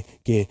que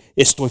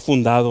estoy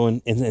fundado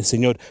en el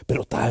Señor,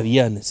 pero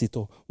todavía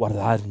necesito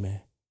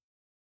guardarme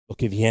lo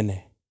que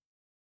viene.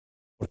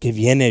 Porque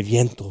viene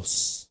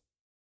vientos.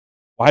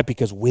 Why?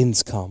 Because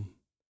winds come,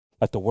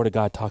 like the Word of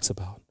God talks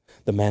about.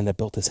 The man that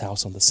built his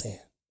house on the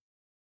sand.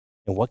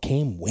 And what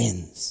came?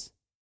 Winds.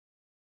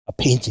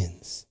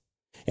 Opinions.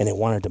 And it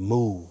wanted to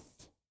move.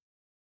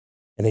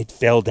 And it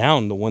fell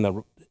down, the one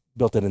that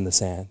built it in the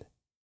sand.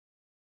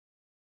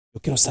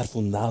 Yo quiero estar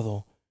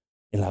fundado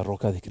en la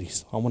roca de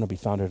Cristo. I want to be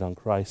founded on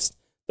Christ,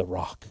 the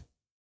rock.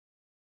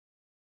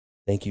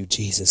 Thank you,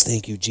 Jesus.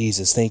 Thank you,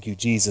 Jesus. Thank you,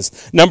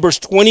 Jesus. Numbers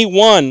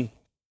 21.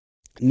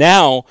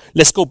 Now,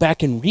 let's go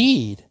back and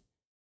read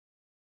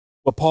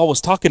what Paul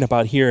was talking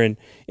about here in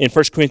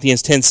 1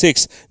 Corinthians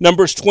 10:6.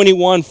 Numbers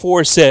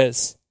 21:4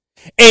 says,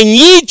 "And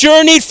ye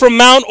journeyed from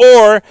Mount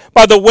Or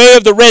by the way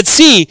of the Red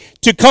Sea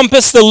to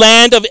compass the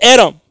land of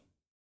Edom.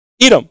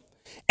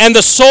 And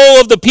the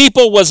soul of the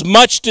people was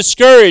much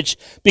discouraged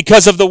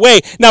because of the way."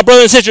 Now,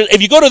 brothers and sisters,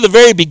 if you go to the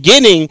very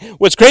beginning,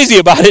 what's crazy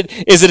about it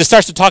is that it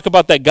starts to talk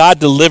about that God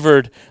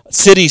delivered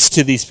cities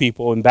to these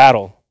people in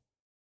battle.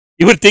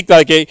 You would think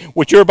like, hey,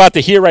 what you're about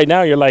to hear right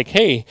now, you're like,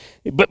 hey,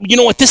 but you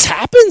know what, this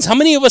happens? How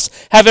many of us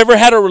have ever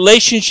had a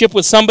relationship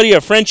with somebody,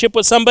 a friendship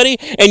with somebody,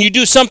 and you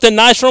do something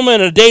nice for them,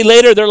 and a day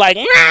later they're like,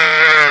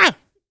 nah!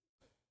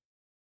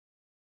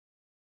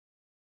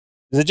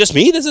 Is it just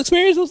me that's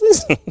experienced those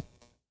things?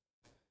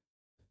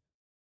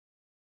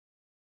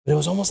 But it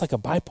was almost like a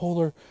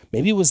bipolar.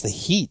 Maybe it was the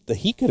heat. The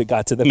heat could have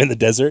got to them in the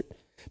desert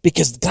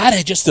because God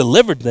had just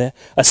delivered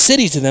a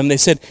city to them. They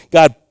said,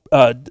 God,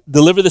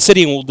 deliver the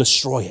city and we'll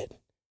destroy it.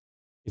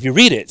 If you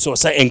read it, so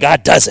it's like, and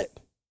God does it.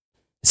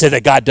 It said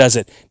that God does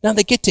it. Now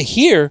they get to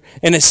here,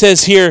 and it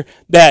says here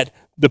that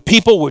the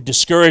people were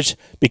discouraged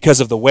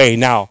because of the way.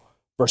 Now,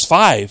 verse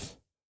 5,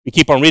 we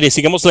keep on reading.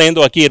 Sigamos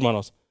leyendo aquí,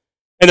 hermanos.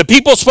 And the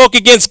people spoke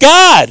against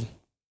God.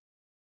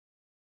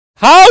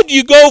 How do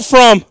you go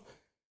from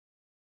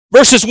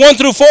verses 1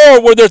 through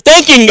 4, where they're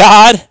thanking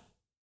God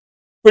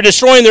for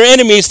destroying their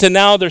enemies, to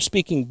now they're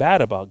speaking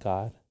bad about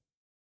God?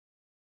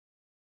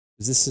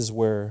 This is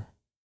where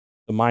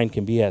the mind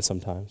can be at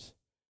sometimes.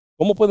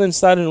 ¿Cómo pueden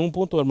estar en un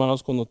punto,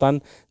 hermanos, cuando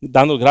están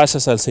dando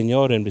gracias al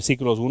Señor en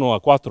versículos 1 a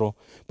 4,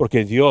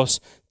 porque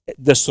Dios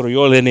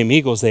destruyó los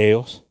enemigos de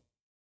ellos?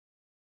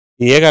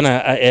 Y llegan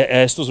a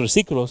estos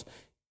versículos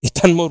y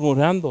están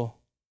murmurando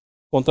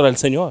contra el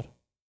Señor.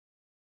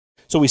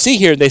 So we see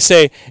here, they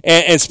say,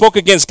 and spoke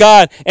against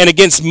God and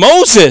against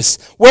Moses.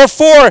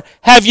 Wherefore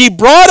have ye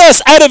brought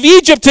us out of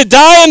Egypt to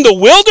die in the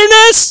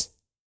wilderness?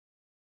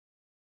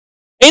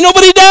 Ain't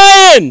nobody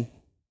dying.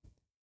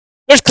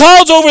 There's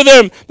clouds over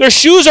them. Their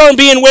shoes aren't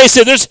being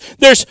wasted.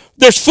 There's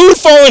food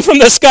falling from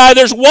the sky.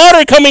 There's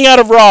water coming out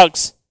of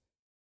rocks.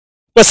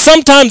 But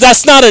sometimes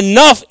that's not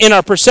enough in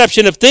our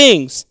perception of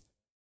things.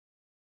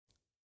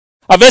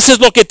 A veces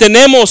lo que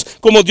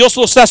tenemos, como Dios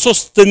lo está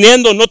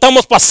sosteniendo, no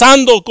estamos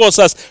pasando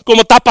cosas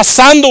como está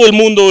pasando el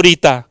mundo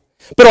ahorita.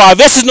 Pero a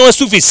veces no es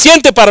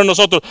suficiente para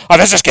nosotros. A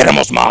veces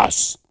queremos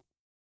más.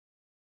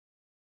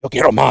 Yo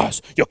quiero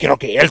más. Yo quiero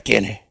que Él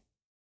tiene.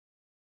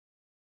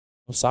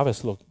 No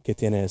sabes lo que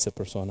tiene esa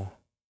persona.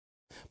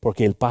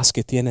 Porque el paz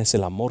que tienes,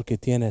 el amor que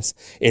tienes,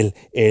 el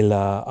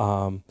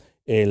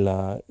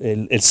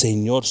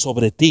Señor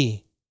sobre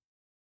ti,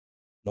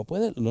 no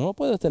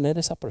puede tener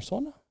esa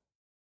persona.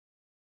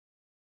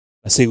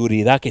 La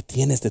seguridad que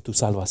tienes de tu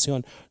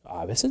salvación,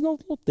 a veces no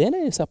lo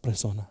tiene esa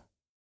persona.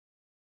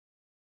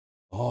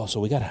 Oh, so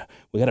we gotta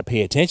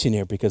pay attention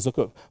here, because look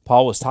what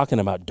Paul was talking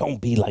about.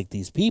 Don't be like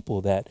these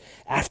people that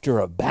after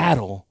a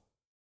battle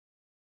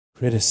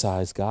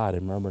criticized God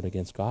and murmured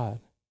against God.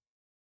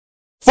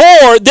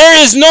 For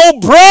there is no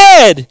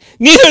bread,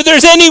 neither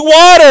there's any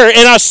water,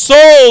 and our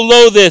soul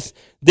loatheth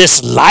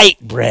this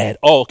light bread.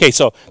 Oh, okay,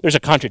 so there's a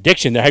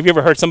contradiction there. Have you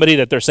ever heard somebody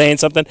that they're saying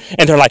something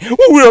and they're like,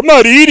 oh, I'm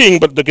not eating,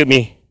 but look at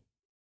me.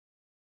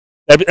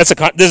 This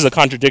is a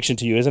contradiction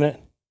to you, isn't it?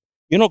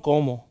 Yo no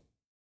como,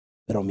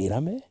 pero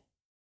mírame.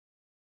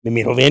 Me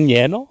miro bien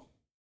lleno.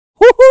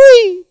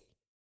 ¡Uy!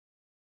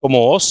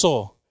 Como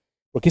oso.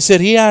 ¿Por qué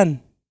serían?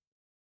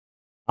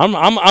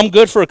 I'm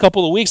good for a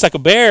couple of weeks like a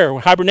bear,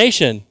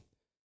 hibernation.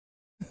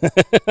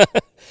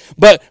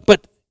 but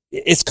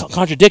it's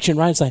contradiction,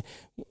 right? It's like,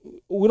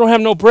 we don't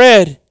have no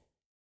bread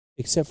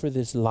except for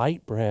this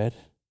light bread.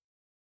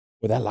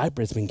 Well, that light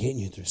bread's been getting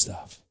you through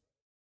stuff.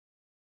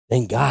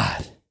 Thank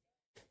God.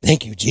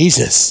 Thank you,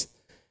 Jesus.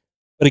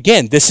 But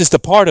again, this is the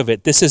part of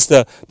it. This is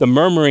the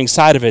murmuring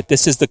side of it.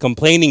 This is the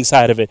complaining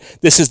side of it.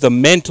 This is the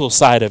mental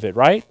side of it,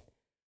 right?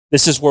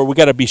 This is where we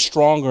got to be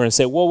stronger and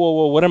say,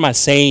 whoa, what am I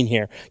saying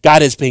here?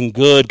 God has been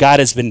good. God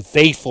has been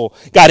faithful.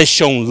 God has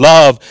shown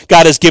love.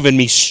 God has given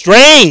me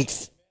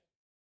strength.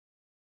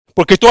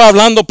 Porque estoy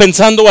hablando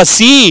pensando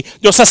así.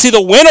 Dios ha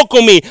sido bueno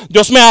conmigo.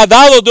 Dios me ha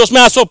dado, Dios me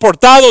ha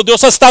soportado.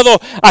 Dios ha estado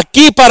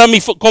aquí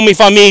con mi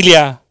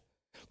familia.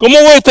 ¿Cómo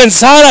voy a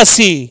pensar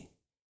así?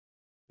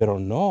 Pero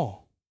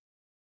no.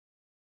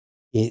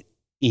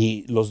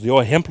 Y los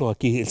dio ejemplo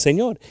aquí el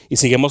Señor. Y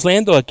seguimos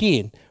leyendo aquí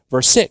en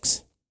verse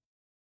 6.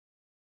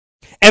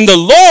 And the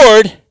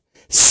Lord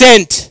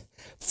sent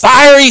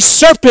fiery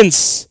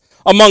serpents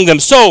among them.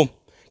 So,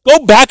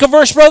 go back a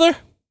verse, brother.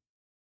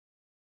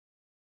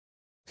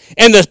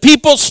 And the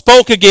people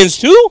spoke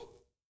against who?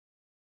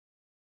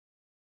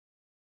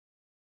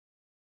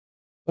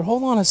 But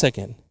hold on a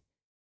second.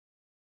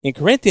 In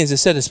Corinthians, it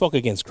said it spoke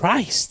against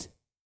Christ.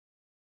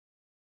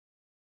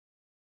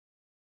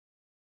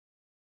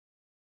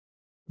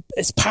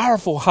 It's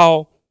powerful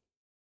how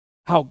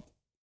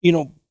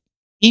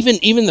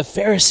even the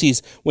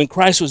Pharisees, when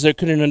Christ was there,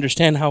 couldn't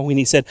understand how when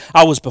he said,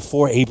 I was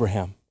before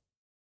Abraham.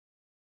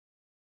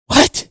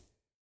 What?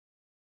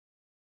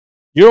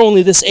 You're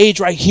only this age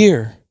right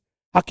here.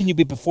 How can you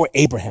be before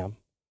Abraham?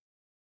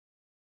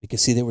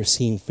 Because see, they were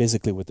seeing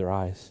physically with their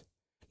eyes.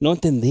 No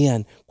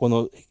entendían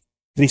cuando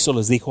Cristo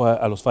les dijo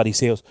a los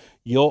fariseos,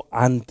 yo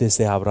antes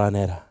de Abraham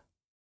era.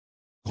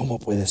 ¿Cómo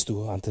puedes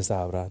tú antes de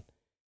Abraham?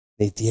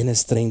 Ni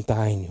tienes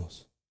 30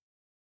 años.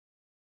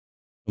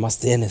 Nomás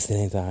tienes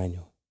 30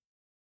 años.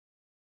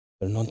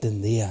 Pero no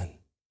entendían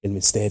el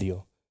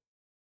misterio.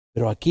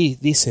 Pero aquí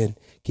dicen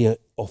que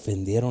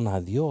ofendieron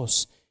a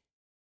Dios.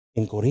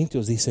 En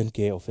Corintios dicen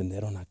que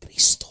ofendieron a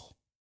Cristo.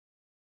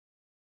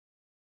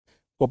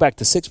 Go back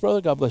to 6,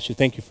 brother. God bless you.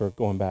 Thank you for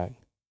going back.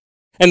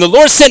 And the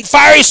Lord sent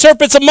fiery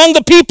serpents among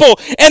the people,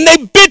 and they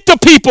bit the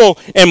people,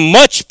 and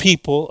much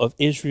people of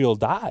Israel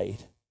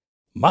died.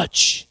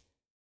 Much.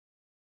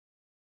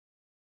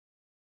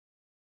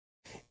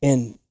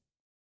 And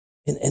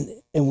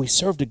we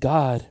served a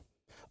God,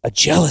 a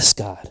jealous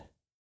God.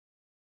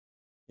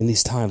 In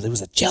these times, it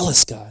was a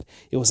jealous God.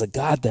 It was a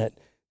God that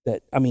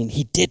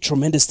he did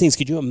tremendous things.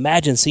 Could you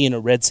imagine seeing a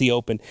Red Sea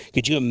open?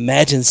 Could you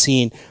imagine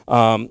seeing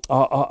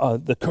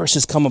the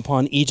curses come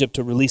upon Egypt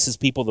to release his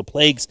people, the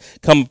plagues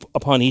come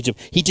upon Egypt?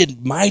 He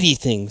did mighty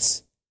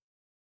things.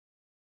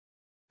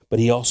 But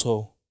he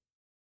also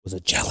was a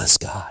jealous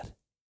God.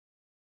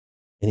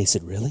 And he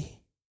said, really?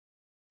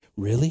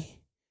 Really?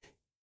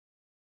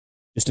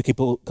 Just a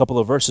couple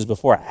of verses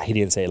before, he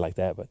didn't say it like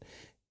that, but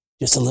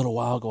just a little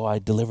while ago, I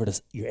delivered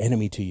your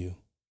enemy to you.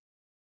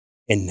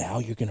 And now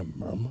you're going to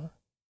murmur?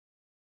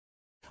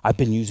 I've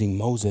been using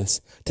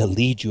Moses to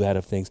lead you out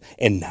of things,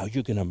 and now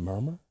you're going to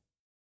murmur?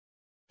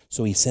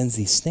 So he sends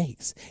these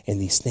snakes,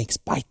 and these snakes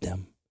bite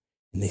them,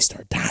 and they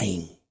start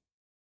dying.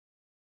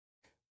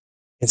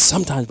 And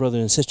sometimes,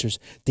 brothers and sisters,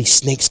 these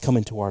snakes come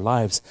into our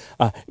lives.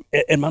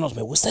 Hermanos,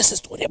 me gusta esa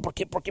historia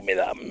porque me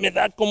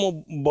da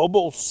como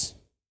bobos.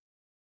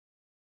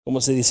 ¿Cómo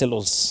se dice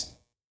los?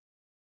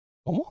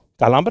 ¿Cómo?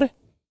 ¿Calambre?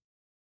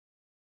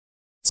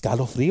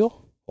 ¿Escalofrío?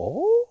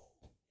 Oh,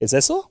 ¿es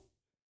eso?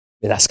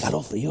 Me da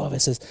escalofrío a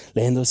veces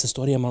leyendo esa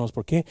historia, hermanos.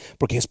 ¿Por qué?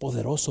 Porque es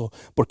poderoso.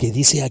 Porque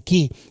dice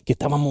aquí que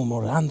estábamos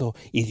morando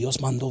y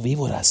Dios mandó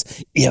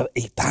víboras. Y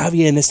está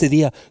bien este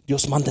día,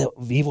 Dios manda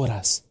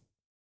víboras.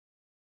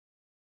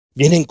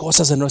 Vienen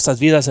cosas en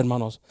nuestras vidas,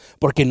 hermanos,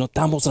 porque no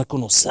estamos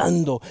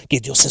reconociendo que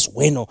Dios es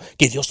bueno,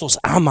 que Dios nos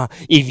ama,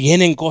 y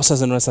vienen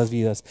cosas en nuestras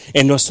vidas,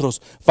 en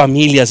nuestras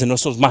familias, en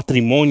nuestros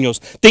matrimonios.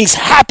 Things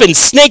happen.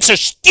 Snakes are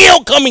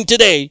still coming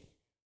today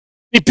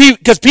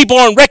because people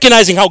aren't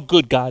recognizing how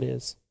good God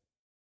is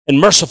and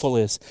merciful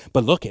is.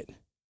 But look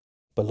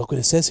what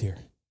it says here.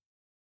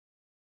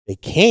 They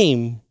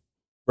came,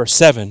 verse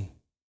 7.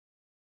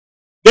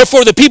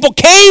 Therefore the people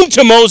came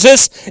to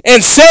Moses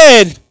and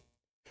said,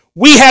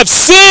 we have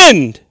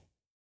sinned.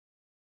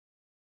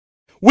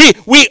 We,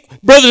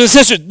 brothers and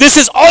sisters, this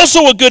is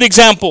also a good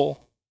example.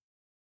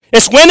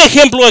 Es buen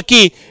ejemplo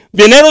aquí.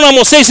 Vinieron a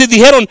Moisés y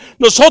dijeron,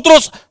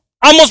 nosotros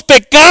hemos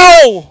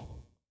pecado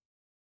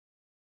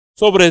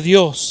sobre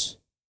Dios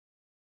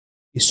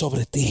y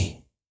sobre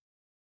ti.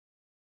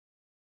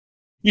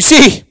 You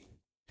see,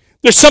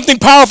 there's something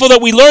powerful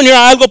that we learn here,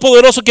 algo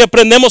poderoso que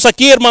aprendemos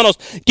aquí, hermanos,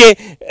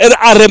 que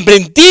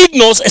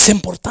arrepentirnos es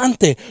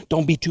importante.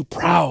 Don't be too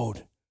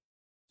proud.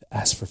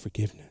 Ask for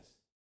forgiveness,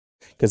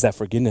 because that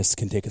forgiveness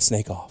can take a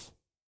snake off.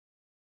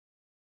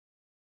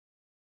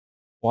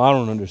 Well, I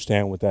don't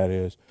understand what that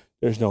is.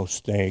 There's no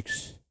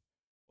snakes.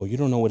 Well, you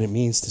don't know what it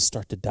means to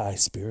start to die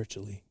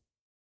spiritually.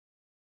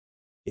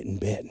 Getting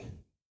bit.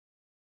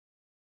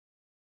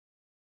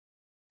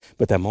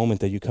 But that moment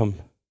that you come to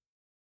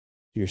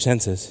your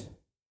senses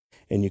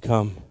and you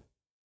come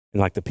and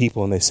like the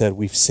people and they said,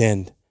 we've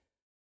sinned.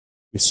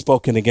 We've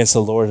spoken against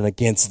the Lord and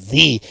against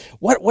thee.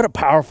 What a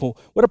powerful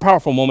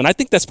moment. I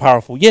think that's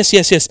powerful. Yes.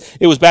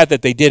 It was bad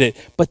that they did it,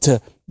 but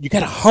you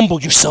got to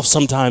humble yourself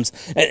sometimes.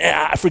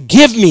 And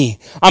forgive me.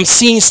 I'm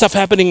seeing stuff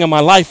happening in my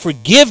life.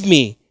 Forgive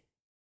me.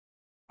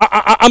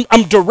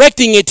 I'm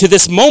directing it to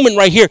this moment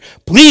right here.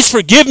 Please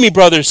forgive me,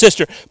 brother or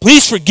sister.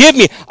 Please forgive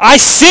me. I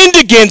sinned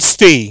against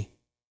thee.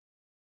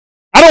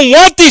 I don't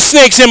want these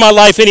snakes in my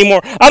life anymore.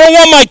 I don't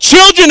want my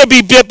children to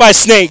be bit by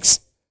snakes.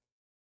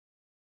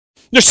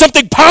 There's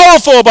something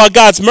powerful about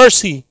God's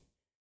mercy,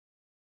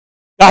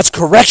 God's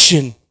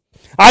correction.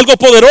 Algo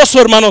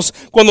poderoso, hermanos,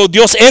 cuando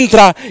Dios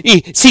entra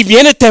y si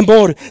viene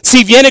temor,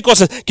 si viene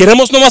cosas,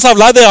 queremos nomás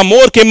hablar de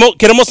amor,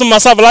 queremos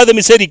nomás hablar de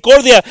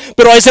misericordia,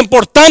 pero es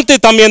importante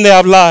también de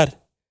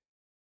hablar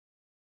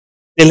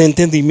del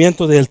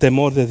entendimiento del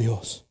temor de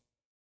Dios.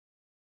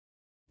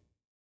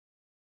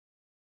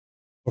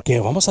 Porque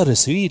vamos a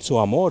recibir su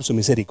amor, su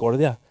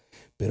misericordia,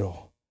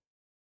 pero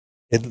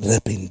el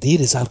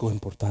arrepentir es algo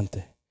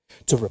importante.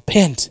 To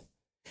repent.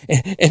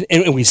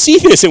 And we see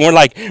this and we're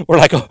like,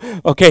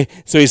 oh, okay.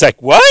 So he's like,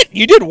 what?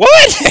 You did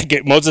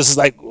what? Moses is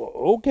like,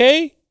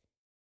 okay.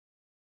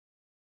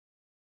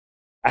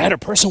 I had a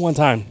person one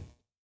time.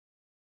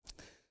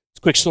 It's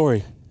a quick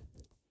story.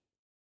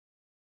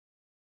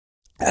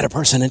 I had a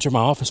person enter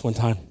my office one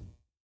time.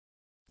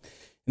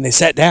 And they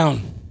sat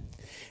down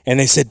and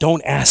they said,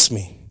 don't ask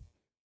me.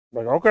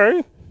 I'm like,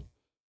 okay.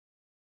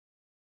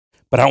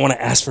 But I want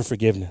to ask for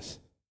forgiveness.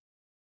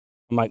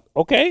 I'm like,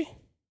 okay.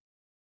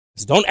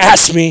 Don't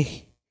ask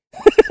me.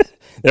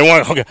 They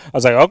want, okay. I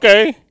was like,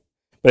 okay.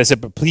 But they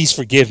said, but please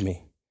forgive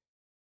me.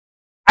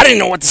 I didn't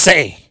know what to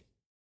say.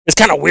 It's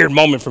kind of a weird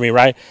moment for me,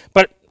 right?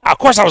 But of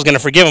course I was going to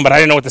forgive him, but I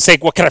didn't know what to say.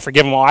 What can I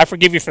forgive him? Oh, I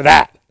forgive you for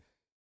that.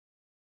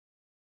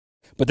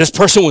 But this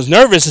person was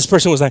nervous. This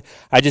person was like,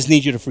 I just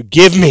need you to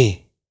forgive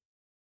me.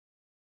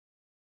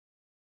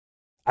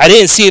 I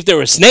didn't see if there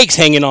were snakes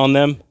hanging on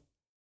them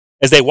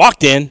as they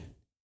walked in,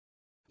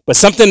 but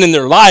something in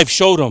their life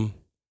showed them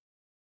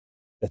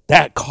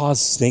that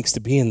caused snakes to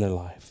be in their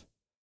life.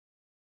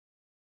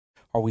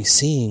 Are we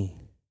seeing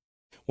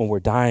when we're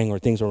dying or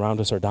things around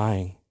us are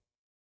dying?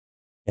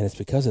 And it's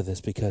because of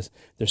this, because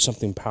there's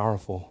something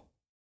powerful.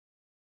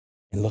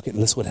 And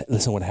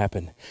listen what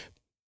happened.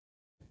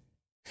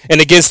 And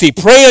against thee,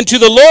 pray unto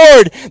the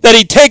Lord that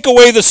he take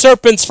away the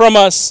serpents from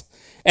us.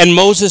 And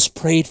Moses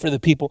prayed for the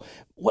people.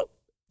 What?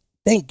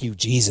 Thank you,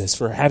 Jesus,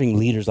 for having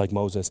leaders like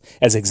Moses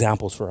as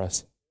examples for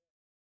us.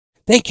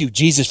 Thank you,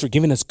 Jesus, for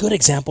giving us good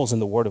examples in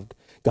the Word of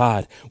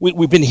God.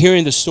 We've been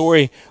hearing the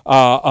story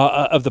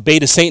of the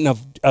beta Satan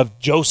of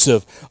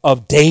Joseph,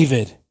 of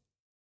David.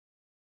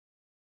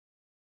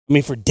 I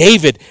mean, for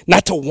David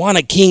not to want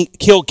to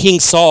kill King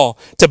Saul,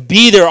 to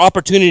be their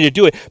opportunity to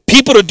do it,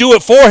 people to do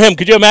it for him.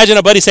 Could you imagine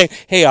a buddy saying,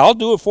 hey, I'll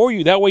do it for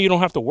you. That way you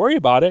don't have to worry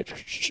about it,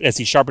 as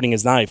he's sharpening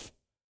his knife.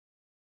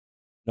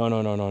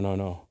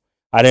 No.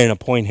 I didn't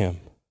appoint him.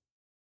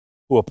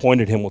 Who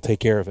appointed him will take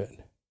care of it.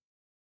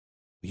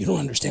 You don't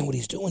understand what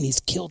he's doing. He's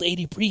killed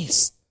 80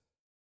 priests.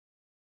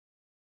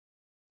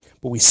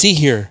 But we see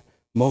here,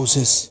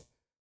 Moses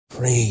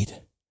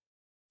prayed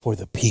for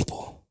the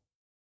people.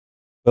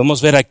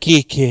 Podemos ver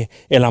aquí que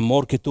el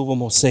amor que tuvo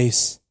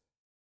Moisés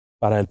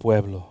para el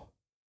pueblo.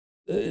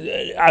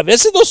 A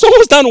veces no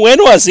somos tan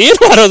buenos así,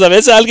 hermanos. A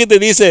veces alguien te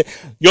dice,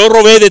 yo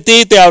robé de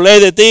ti, te hablé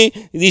de ti,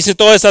 y dice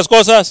todas estas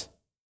cosas.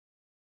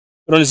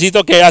 Pero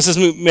necesito que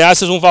me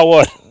haces un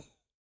favor.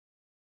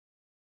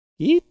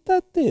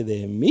 Quítate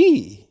de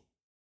mí.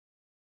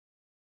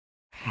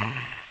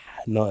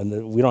 No,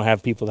 we don't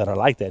have people that are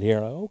like that here.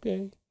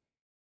 Okay.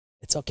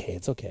 It's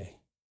okay.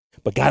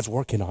 But God's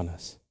working on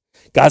us.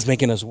 God's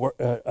making us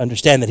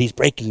understand that he's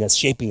breaking us,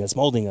 shaping us,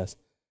 molding us.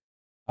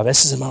 A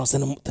veces, hermanos,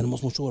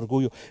 tenemos mucho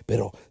orgullo,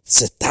 pero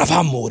se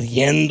estaba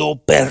muriendo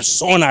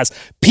personas.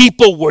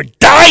 People were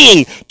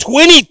dying.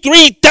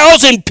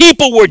 23,000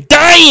 people were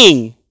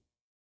dying.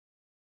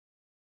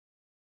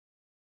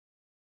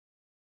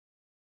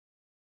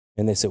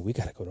 And they said, we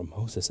got to go to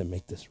Moses and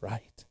make this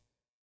right.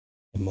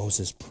 And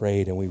Moses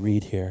prayed, and we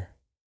read here.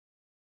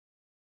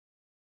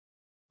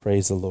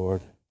 Praise the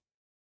Lord.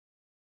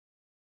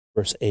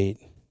 Verse 8.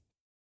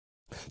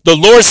 The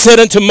Lord said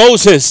unto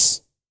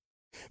Moses,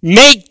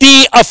 make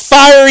thee a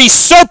fiery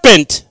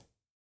serpent,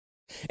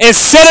 and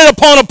set it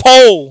upon a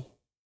pole.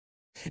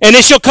 And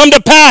it shall come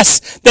to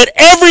pass that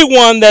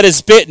everyone that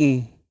is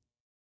bitten,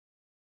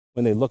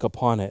 when they look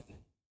upon it,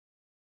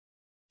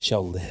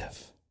 shall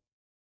live.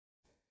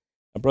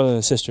 Now, brothers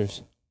and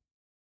sisters,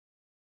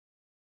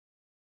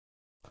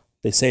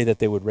 they say that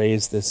they would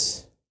raise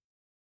this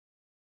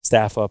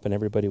staff up and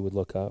everybody would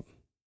look up.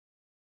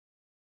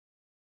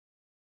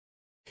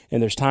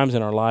 And there's times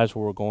in our lives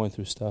where we're going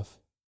through stuff.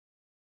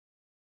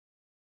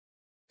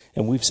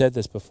 And we've said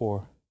this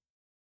before.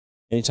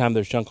 Anytime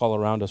there's junk all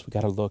around us, we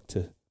got to look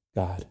to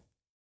God.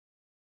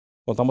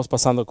 Cuando estamos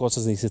pasando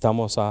cosas,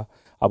 necesitamos a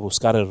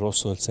buscar el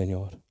rostro del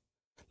Señor.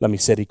 La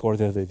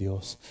misericordia de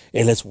Dios.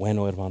 Él es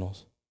bueno,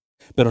 hermanos.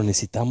 Pero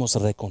necesitamos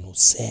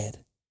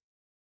reconocer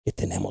que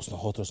tenemos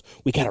nosotros.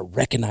 We got to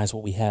recognize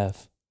what we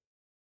have.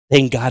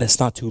 Thank God it's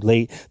not too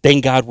late.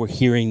 Thank God we're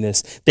hearing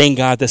this. Thank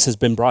God this has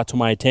been brought to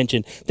my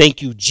attention.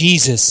 Thank you,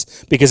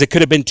 Jesus, because it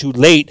could have been too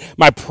late.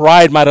 My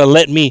pride might have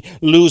let me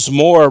lose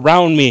more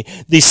around me.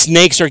 These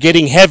snakes are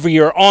getting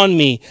heavier on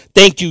me.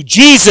 Thank you,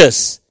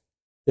 Jesus.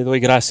 Te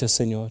doy gracias,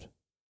 Señor,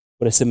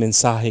 por ese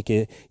mensaje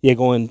que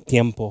llegó en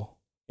tiempo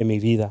en mi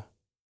vida.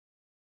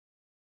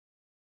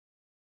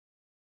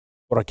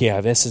 Porque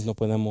a veces no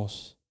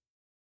podemos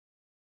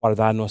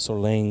guardar nuestra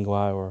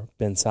lengua o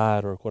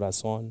pensar o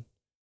corazón.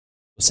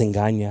 Nos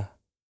engaña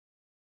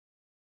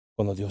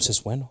cuando Dios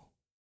es bueno.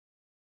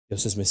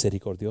 Dios es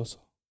misericordioso.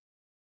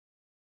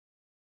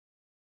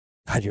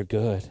 God, you're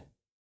good.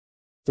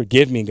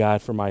 Forgive me,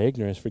 God, for my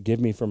ignorance. Forgive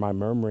me for my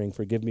murmuring.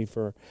 Forgive me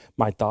for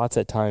my thoughts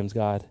at times,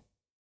 God.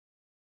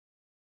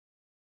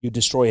 You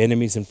destroy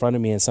enemies in front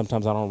of me, and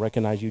sometimes I don't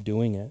recognize you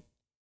doing it.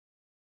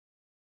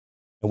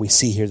 And we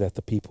see here that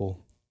the people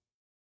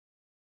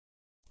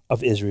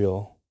of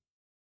Israel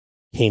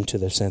came to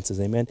their senses.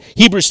 Amen.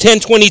 Hebrews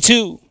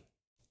 10:22.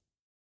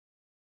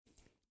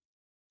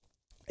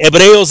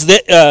 Hebreos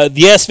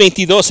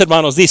 10:22,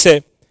 hermanos,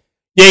 dice,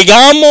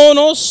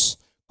 llegámonos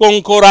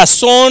con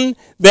corazón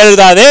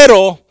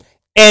verdadero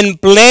en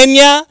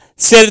plena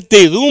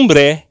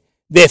certidumbre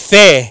de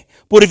fe,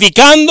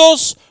 purificando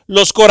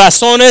los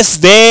corazones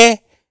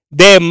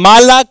de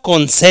mala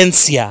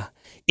conciencia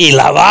y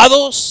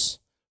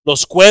lavados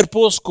los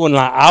cuerpos con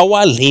la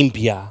agua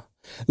limpia.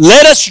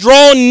 Let us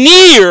draw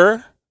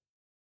near.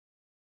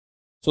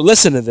 So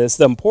listen to this,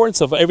 the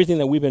importance of everything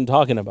that we've been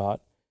talking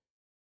about.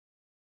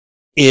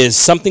 is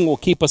something will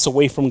keep us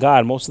away from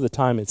God. Most of the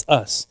time, it's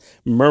us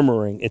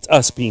murmuring, it's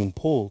us being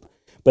pulled.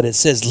 But it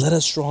says, let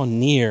us draw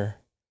near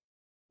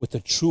with a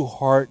true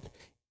heart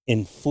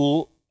in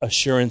full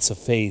assurance of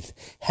faith,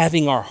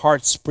 having our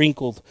hearts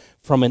sprinkled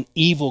from an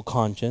evil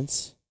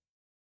conscience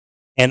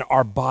and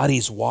our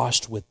bodies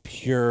washed with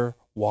pure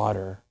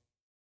water.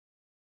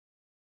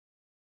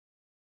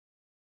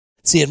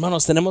 Si,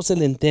 hermanos, tenemos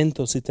el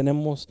intento, si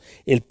tenemos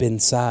el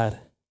pensar.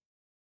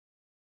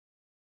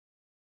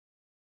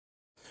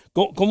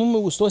 ¿Cómo me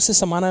gustó esa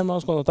semana,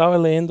 hermanos, cuando estaba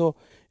leyendo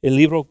el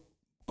libro?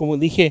 Como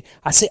dije,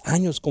 hace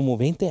años, como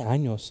 20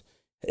 años.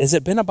 Has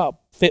it been about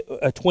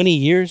 20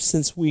 years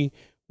since the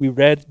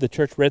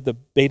church read the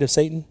Bait of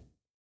Satan?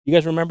 You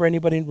guys remember?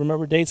 Anybody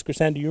remember dates?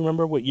 Chrisanne, do you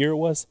remember what year it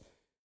was?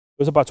 It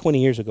was about 20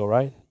 years ago,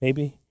 right?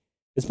 Maybe.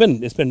 It's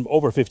been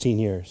over 15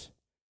 years.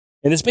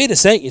 And this Bait of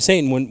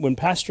Satan, when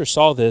Pastor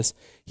saw this,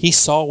 he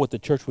saw what the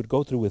church would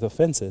go through with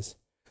offenses,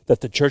 that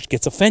the church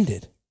gets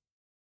offended.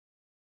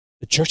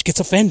 The church gets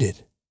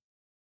offended.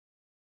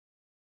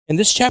 In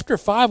this chapter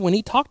 5, when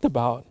he talked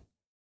about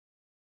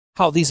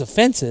how these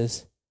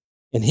offenses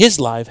in his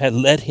life had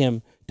led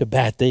him to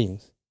bad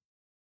things,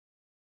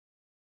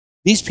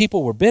 these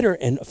people were bitter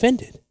and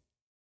offended.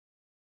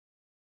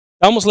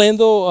 Estamos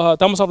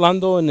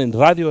hablando en el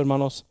radio,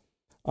 hermanos,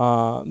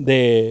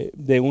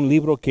 de un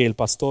libro que el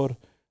pastor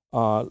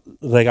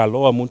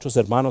regaló a muchos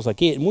hermanos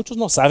aquí. Muchos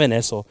no saben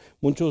eso.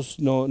 Muchos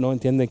no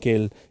entienden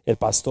que el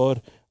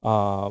pastor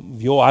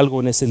vio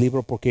algo en ese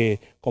libro porque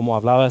como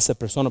hablaba esa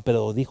persona,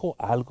 pero dijo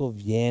algo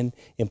bien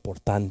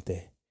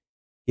importante.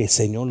 Que el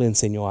Señor le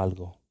enseñó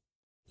algo.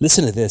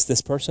 Listen to this.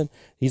 This person,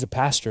 he's a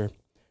pastor,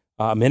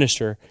 a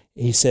minister.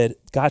 He said,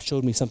 God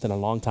showed me something a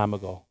long time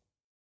ago.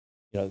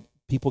 You know,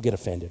 people get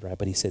offended, right?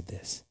 But he said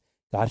this.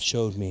 God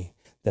showed me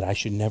that I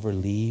should never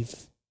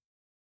leave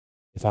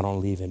if I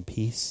don't leave in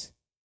peace,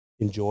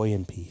 in joy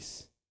and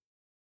peace.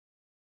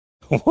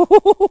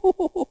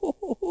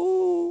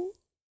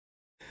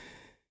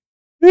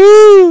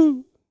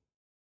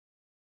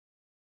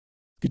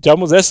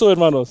 Escuchamos eso,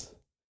 hermanos.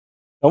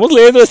 Estamos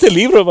leyendo este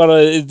libro,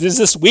 hermano.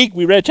 This week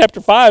we read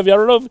chapter 5. I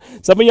don't know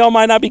if some of y'all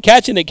might not be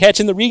catching the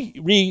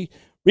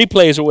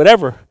replays or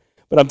whatever.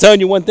 But I'm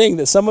telling you one thing,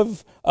 that some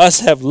of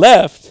us have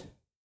left,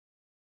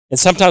 and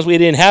sometimes we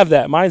didn't have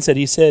that mindset.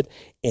 He said,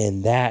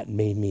 and that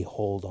made me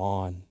hold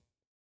on.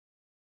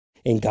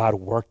 And God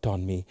worked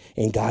on me,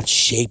 and God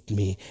shaped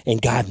me,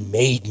 and God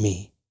made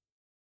me.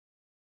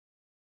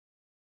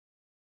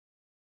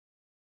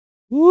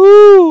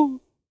 ¡Woo!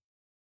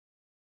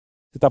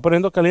 Se está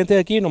poniendo caliente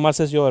aquí, nomás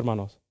es yo,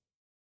 hermanos.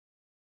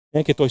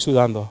 Ven que estoy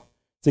sudando.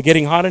 Is it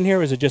getting hot in here,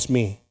 or is it just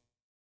me?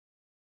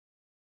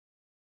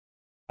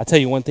 I tell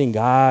you one thing,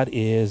 God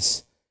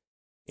is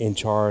in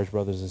charge,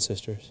 brothers and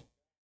sisters.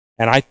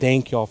 And I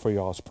thank y'all for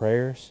y'all's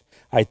prayers.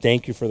 I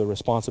thank you for the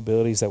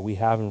responsibilities that we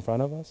have in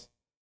front of us.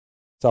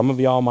 Some of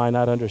y'all might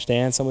not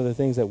understand some of the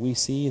things that we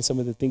see and some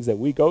of the things that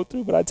we go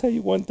through, but I tell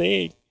you one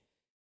thing.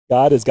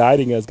 God is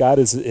guiding us. God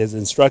has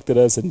instructed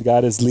us, and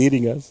God is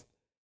leading us.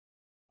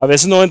 A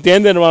veces no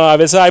entienden, hermano. A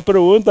veces hay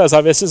preguntas.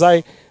 A veces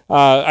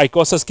hay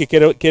cosas que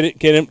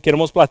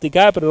queremos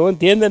platicar, pero no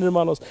entienden,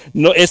 hermanos.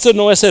 No, esto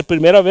no es la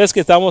primera vez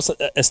que estamos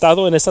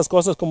estado en estas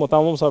cosas como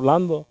estábamos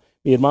hablando,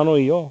 mi hermano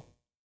y yo.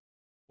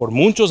 Por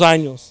muchos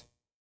años.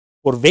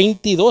 Por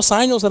 22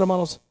 años,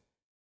 hermanos.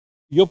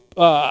 Yo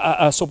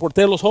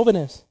soporté a los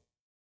jóvenes.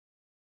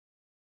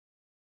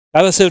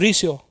 Cada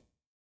servicio.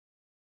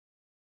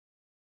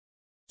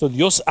 So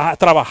Dios ha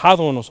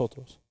trabajado en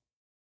nosotros.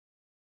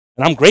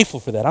 And I'm grateful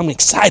for that. I'm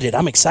excited.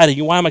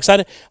 You know why I'm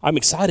excited? I'm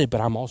excited,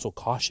 but I'm also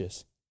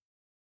cautious.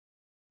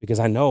 Because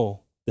I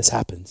know this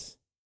happens.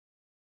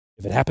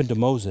 If it happened to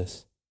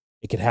Moses,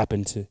 it could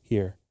happen to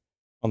here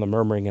on the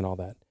murmuring and all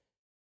that.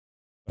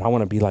 But I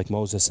want to be like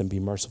Moses and be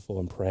merciful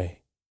and pray.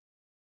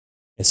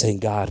 And saying,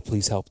 God,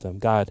 please help them.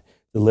 God,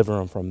 deliver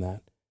them from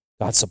that.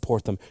 God,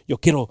 support them. Yo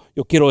quiero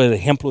el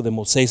ejemplo de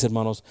Moisés,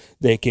 hermanos,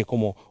 de que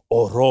como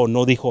oró,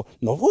 no dijo,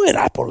 no voy a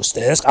orar por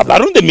ustedes.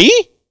 ¿Hablaron de mí?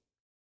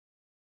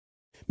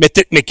 ¿Me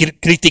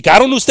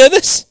criticaron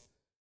ustedes?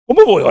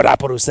 ¿Cómo voy a orar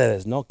por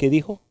ustedes? No, ¿qué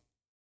dijo?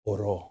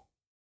 Oró.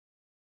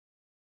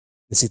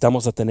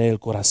 Necesitamos tener el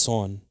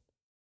corazón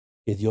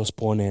que Dios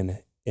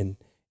pone en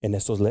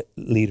estos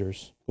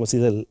leaders. ¿Cómo se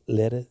dice?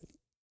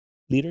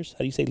 Leaders? How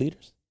do you say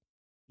leaders?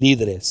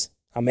 Líderes.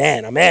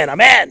 Amen, amen,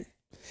 amen.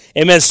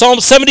 Amen. Psalm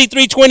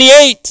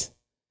 73:28.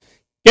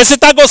 ¿Qué se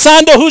está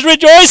gozando? Who's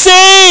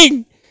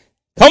rejoicing?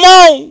 Come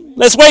on.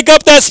 Let's wake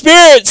up that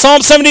spirit.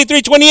 Psalm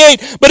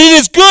 73:28. But it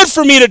is good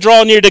for me to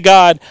draw near to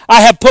God.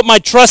 I have put my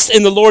trust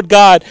in the Lord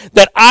God,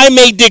 that I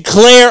may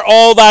declare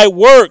all thy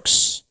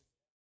works.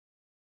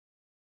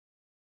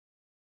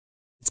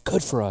 It's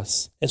good for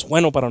us. Es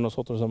bueno para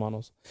nosotros,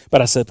 hermanos,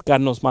 para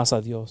acercarnos más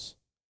a Dios.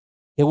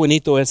 Qué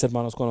bonito es,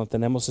 hermanos, cuando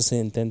tenemos ese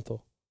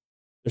intento.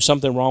 There's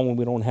something wrong when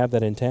we don't have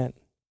that intent.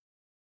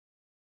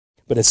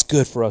 But it's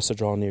good for us to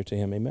draw near to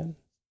him. Amen.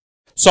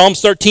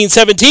 Psalms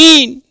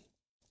 13:17.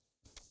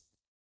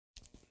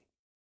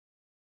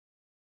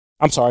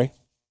 I'm sorry.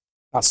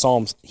 Not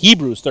Psalms.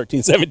 Hebrews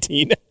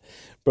 13:17.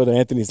 Brother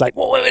Anthony's like,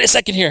 well, wait a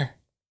second here.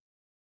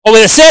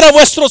 Obedecer a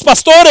vuestros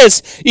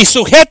pastores y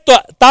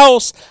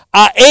sujetaos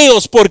a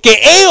ellos, porque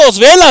ellos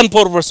velan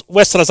por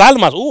vuestras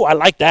almas. Ooh, I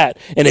like that.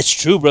 And it's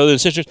true, brothers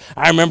and sisters.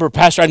 I remember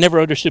Pastor, I never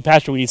understood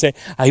Pastor when he said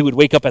he would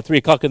wake up at 3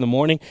 o'clock in the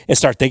morning and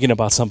start thinking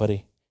about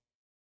somebody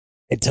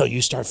until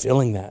you start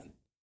feeling that.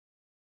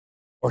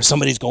 Or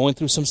somebody's going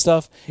through some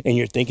stuff and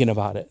you're thinking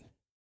about it.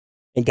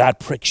 And God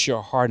pricks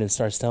your heart and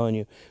starts telling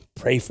you,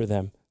 pray for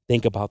them,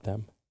 think about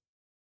them.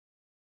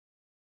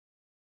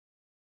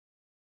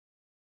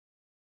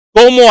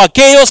 Como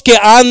aquellos que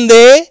han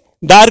de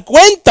dar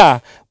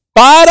cuenta,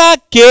 para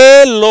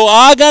que lo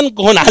hagan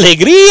con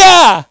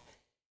alegría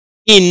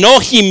y no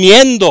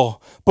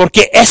gimiendo,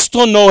 porque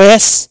esto no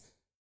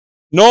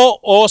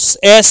os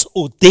es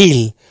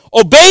útil.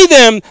 Obey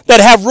them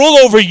that have rule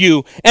over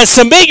you, and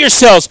submit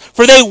yourselves,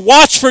 for they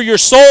watch for your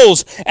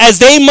souls, as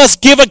they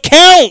must give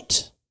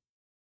account,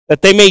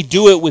 that they may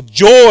do it with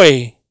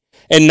joy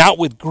and not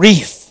with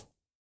grief,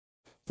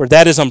 for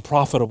that is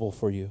unprofitable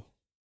for you.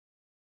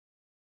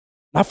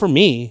 Not for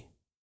me.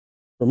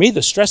 For me,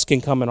 the stress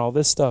can come and all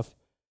this stuff.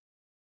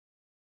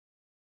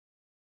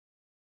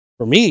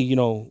 For me,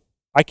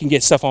 I can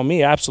get stuff on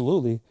me,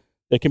 absolutely.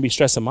 There can be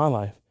stress in my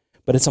life.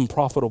 But it's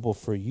unprofitable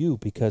for you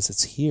because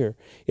it's here.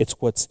 It's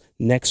what's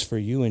next for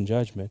you in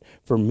judgment.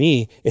 For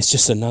me, it's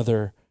just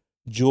another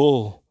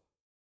jewel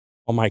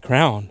on my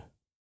crown.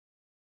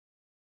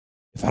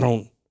 If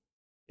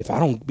I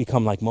don't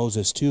become like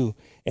Moses too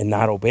and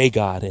not obey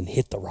God and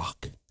hit the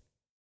rock.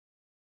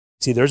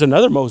 See, there's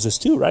another Moses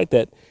too, right?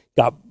 That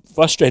got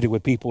frustrated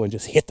with people and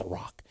just hit the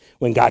rock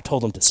when God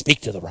told him to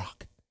speak to the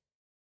rock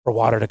for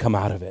water to come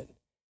out of it.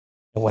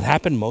 And what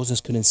happened?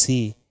 Moses couldn't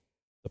see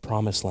the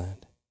promised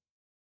land.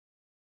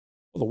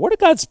 Well, the word of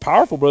God's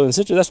powerful, brothers and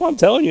sisters. That's what I'm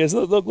telling you. Is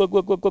look.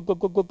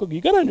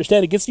 You got to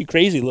understand, it gets you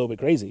crazy, a little bit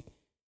crazy.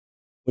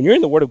 When you're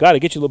in the word of God, it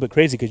gets you a little bit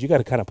crazy because you got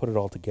to kind of put it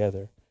all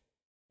together.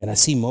 And I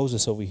see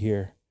Moses over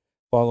here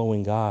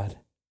following God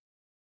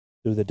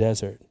through the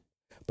desert.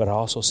 But I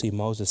also see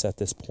Moses at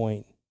this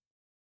point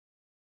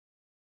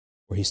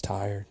where he's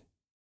tired.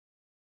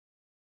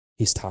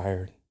 He's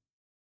tired.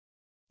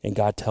 And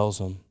God tells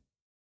him,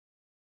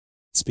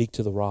 speak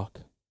to the rock.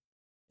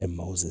 And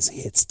Moses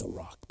hits the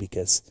rock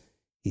because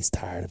he's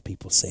tired of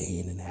people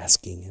saying and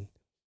asking.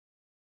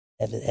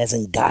 And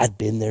hasn't God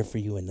been there for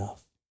you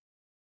enough?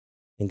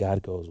 And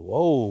God goes,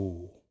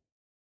 whoa.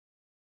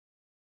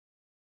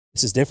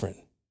 This is different.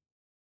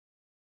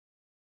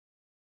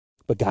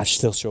 But God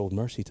still showed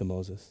mercy to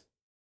Moses.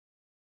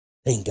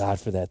 Thank God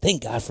for that.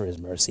 Thank God for his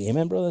mercy.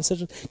 Amen, brothers and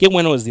sisters. Qué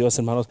bueno es Dios,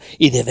 hermanos.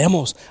 Y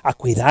debemos a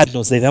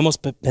cuidarnos, debemos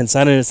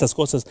pensar en estas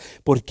cosas.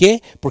 ¿Por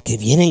qué? Porque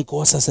vienen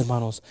cosas,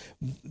 hermanos,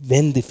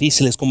 ven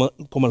difíciles,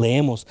 como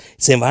leemos.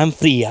 Se va a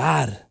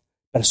enfriar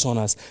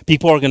personas.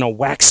 People are going to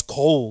wax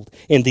cold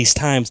in these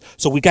times.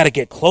 So we got to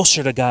get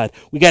closer to God.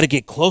 We got to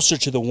get closer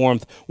to the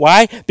warmth.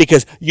 Why?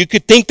 Because you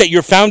could think that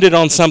you're founded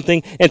on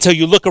something until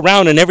you look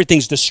around and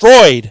everything's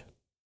destroyed.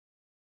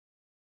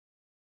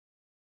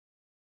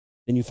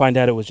 Then you find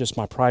out it was just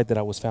my pride that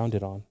I was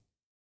founded on.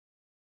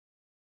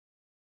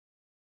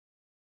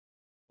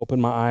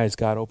 Open my eyes,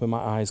 God. Open my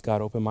eyes,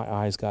 God. Open my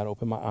eyes, God.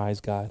 Open my eyes,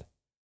 God.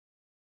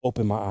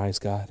 Open my eyes,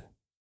 God.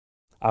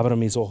 Abra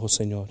mis ojos,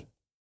 Señor.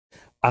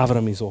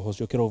 Abra mis ojos.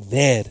 Yo quiero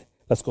ver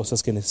las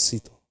cosas que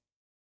necesito.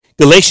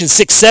 Galatians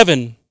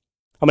 6:7.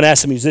 I'm going to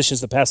ask the musicians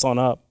to pass on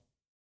up.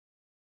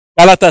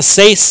 Gálatas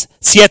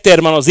 6:7,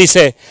 hermanos,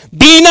 dice,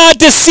 be not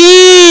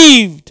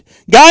deceived.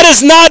 God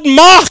is not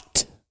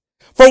mocked.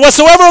 For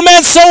whatsoever a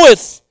man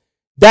soweth,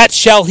 that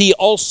shall he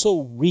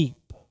also reap.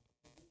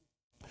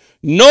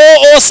 No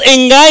os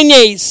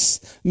engañéis.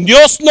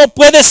 Dios no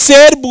puede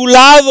ser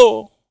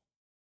burlado.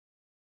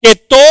 Que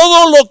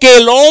todo lo que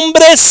el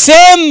hombre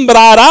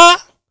sembraré,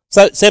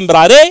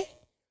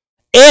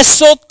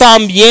 eso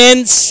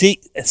también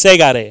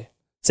segará.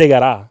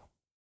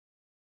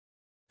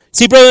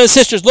 See, brothers and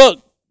sisters,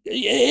 look,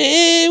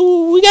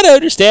 we got to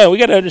understand. We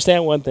got to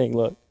understand one thing.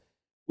 Look,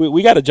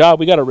 we got a job.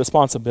 We got a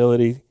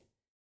responsibility.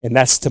 And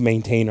that's to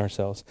maintain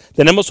ourselves.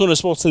 Tenemos una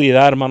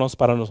responsabilidad, hermanos,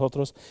 para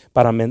nosotros,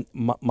 para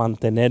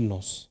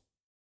mantenernos.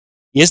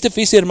 Y es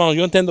difícil, hermanos,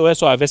 yo entiendo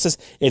eso. A veces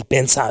el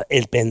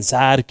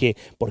pensar que,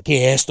 ¿por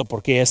qué esto?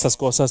 ¿Por qué estas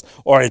cosas?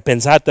 O el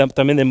pensar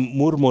también de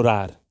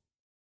murmurar.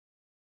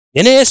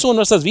 Tiene eso en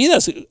nuestras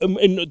vidas.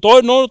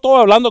 No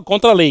estoy hablando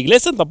contra la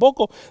iglesia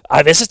tampoco.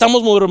 A veces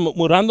estamos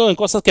murmurando en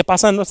cosas que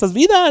pasan en nuestras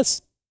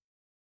vidas.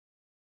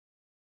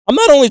 I'm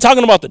not only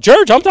talking about the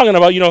church. I'm talking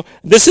about,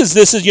 this is,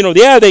 there's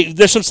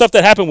some stuff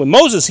that happened with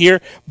Moses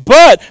here,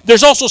 but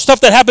there's also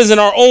stuff that happens in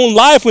our own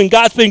life when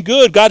God's been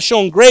good, God's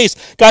shown grace,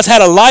 God's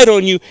had a light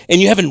on you,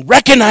 and you haven't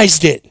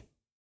recognized it.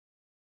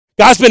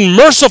 God's been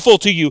merciful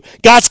to you.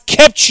 God's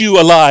kept you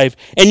alive,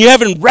 and you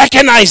haven't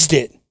recognized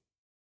it.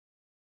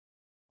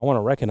 I want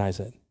to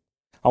recognize it.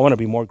 I want to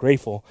be more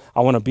grateful.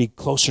 I want to be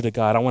closer to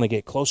God. I want to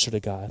get closer to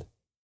God.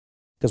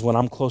 Because when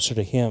I'm closer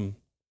to Him,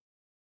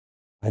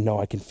 I know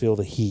I can feel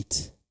the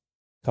heat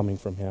coming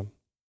from Him.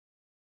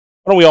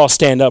 Why don't we all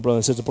stand up,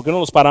 brothers and sisters? ¿Por qué no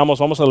nos paramos?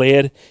 Vamos a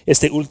leer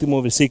este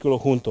último versículo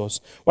juntos.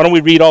 Why don't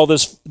we read all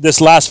this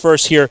last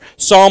verse here?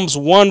 Psalms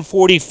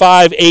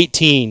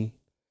 145:18.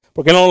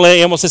 ¿Por qué no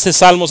leemos este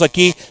salmos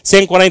aquí?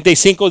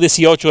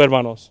 145:18,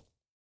 hermanos.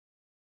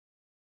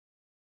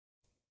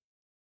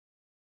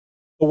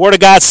 The word of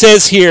God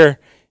says here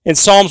in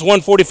Psalms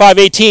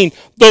 145:18,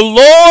 the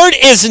Lord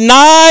is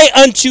nigh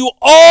unto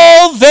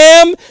all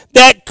them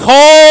that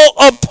call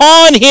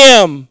upon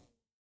him.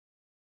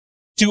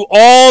 To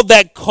all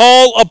that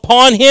call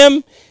upon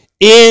him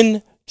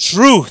in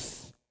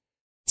truth.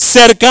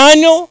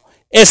 Cercano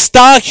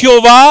está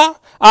Jehová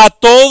a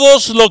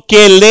todos los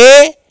que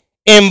le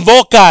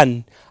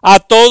invocan. A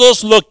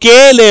todos los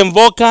que le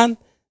invocan.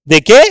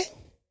 ¿De qué?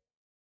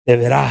 De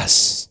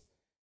veras.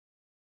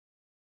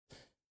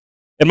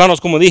 Hermanos,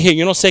 como dije,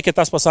 yo no sé qué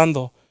estás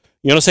pasando.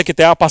 Yo no sé qué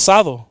te ha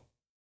pasado.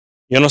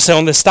 Yo no sé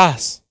dónde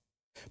estás.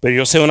 Pero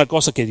yo sé una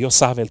cosa, que Dios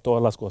sabe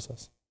todas las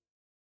cosas.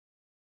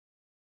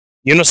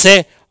 Yo no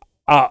sé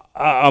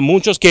a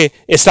muchos que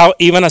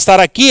iban a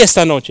estar aquí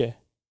esta noche.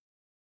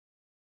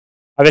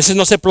 A veces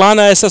no se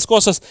plana esas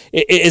cosas,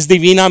 es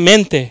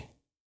divinamente.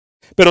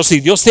 Pero si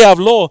Dios te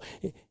habló,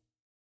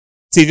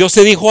 si Dios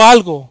te dijo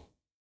algo,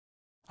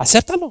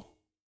 acéptalo.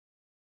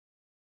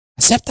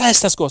 Acepta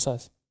estas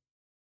cosas.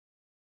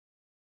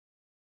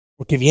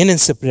 Porque vienen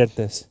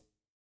serpientes.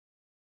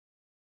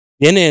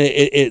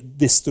 Viene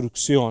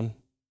destrucción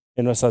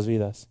en nuestras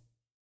vidas.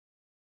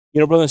 You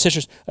know, brothers and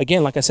sisters,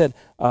 again, like I said,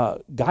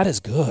 God is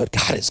good.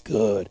 God is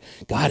good.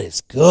 God is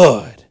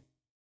good.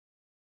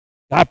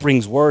 God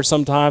brings word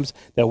sometimes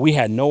that we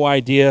had no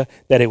idea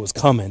that it was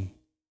coming.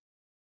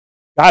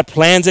 God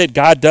plans it.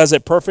 God does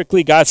it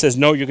perfectly. God says,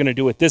 no, you're going to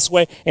do it this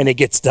way, and it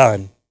gets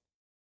done.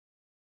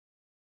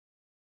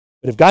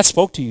 But if God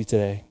spoke to you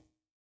today,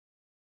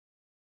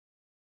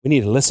 we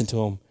need to listen to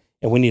him,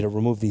 and we need to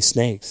remove these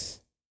snakes.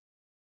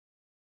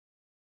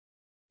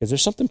 Because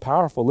there's something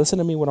powerful. Listen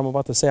to me what I'm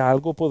about to say.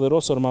 Algo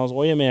poderoso, hermanos.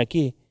 Óyeme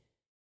aquí.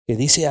 Que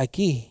dice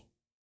aquí,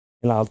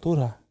 en la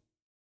altura,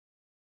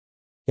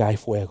 que hay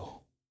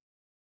fuego.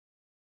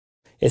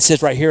 It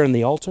says right here in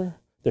the altar,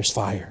 there's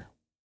fire.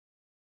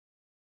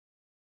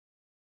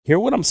 Hear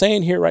what I'm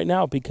saying here right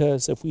now,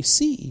 because if we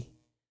see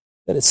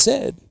that it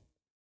said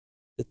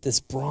that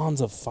this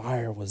bronze of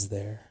fire was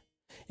there,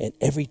 and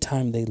every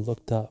time they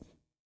looked up,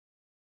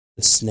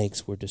 the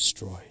snakes were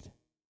destroyed.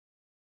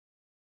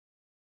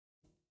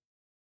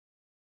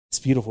 It's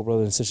beautiful,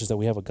 brothers and sisters, that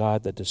we have a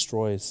God that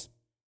destroys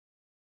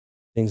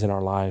things in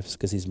our lives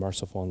because he's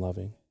merciful and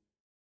loving.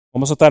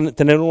 Vamos a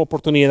tener una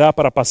oportunidad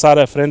para pasar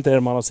al frente,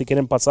 hermanos, si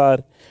quieren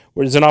pasar.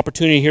 There's an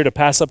opportunity here to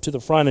pass up to the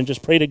front and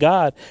just pray to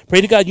God.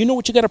 Pray to God. You know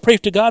what you got to pray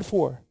to God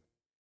for.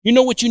 You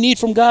know what you need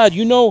from God.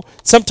 You know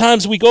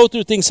sometimes we go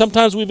through things.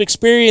 Sometimes we've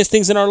experienced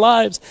things in our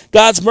lives.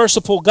 God's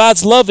merciful.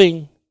 God's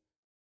loving.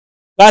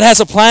 God has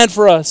a plan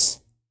for us.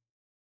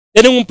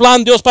 Tienen un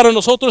plan Dios para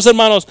nosotros,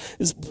 hermanos.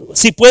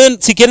 Si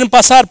quieren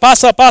pasar,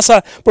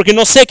 pasa, porque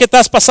no sé qué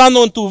estás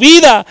pasando en tu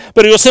vida,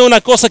 pero yo sé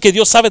una cosa, que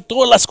Dios sabe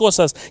todas las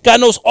cosas. God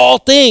knows all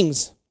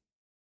things.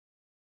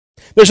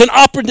 There's an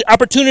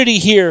opportunity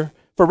here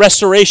for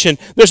restoration.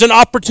 There's an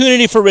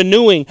opportunity for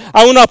renewing.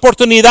 Hay una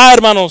oportunidad,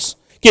 hermanos,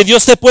 que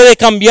Dios te puede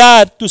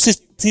cambiar tu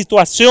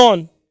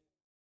situación.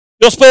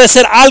 Dios puede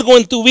hacer algo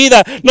en tu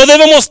vida. No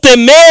debemos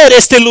temer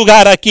este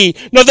lugar aquí.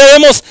 No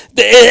debemos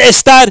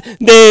estar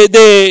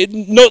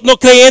no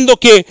creyendo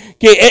que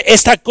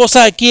esta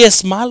cosa aquí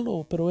es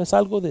malo, pero es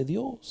algo de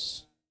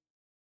Dios.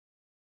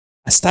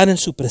 Estar en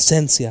su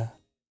presencia.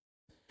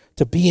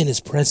 To be in his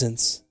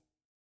presence.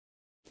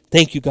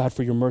 Thank you, God,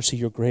 for your mercy,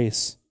 your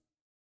grace.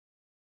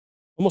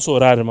 Vamos a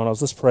orar, hermanos.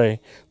 Let's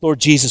pray.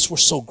 Lord Jesus, we're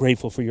so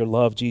grateful for your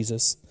love,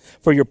 Jesus.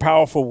 For your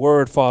powerful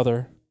word,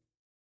 Father.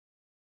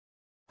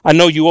 I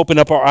know you open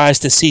up our eyes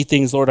to see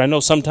things, Lord. I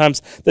know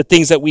sometimes the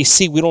things that we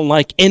see we don't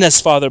like in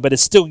us, Father, but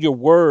it's still your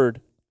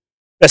word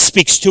that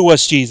speaks to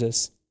us,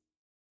 Jesus.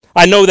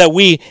 I know that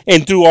we,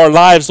 and through our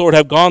lives, Lord,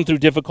 have gone through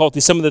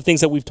difficulties, some of the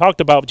things that we've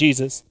talked about,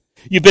 Jesus.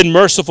 You've been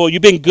merciful.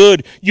 You've been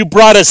good. You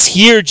brought us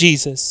here,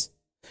 Jesus.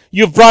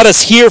 You've brought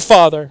us here,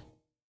 Father.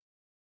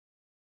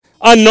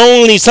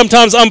 Unknowingly,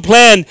 sometimes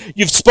unplanned,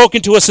 you've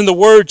spoken to us in the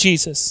word,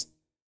 Jesus.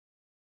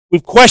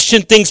 We've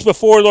questioned things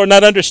before, Lord,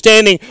 not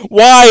understanding,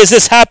 why is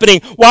this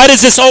happening? Why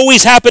does this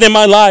always happen in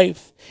my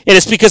life? And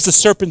it's because the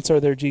serpents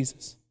are there,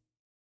 Jesus.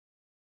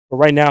 But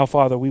right now,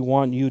 Father, we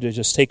want you to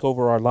just take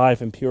over our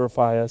life and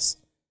purify us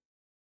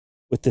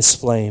with this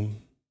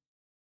flame.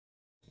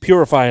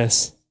 Purify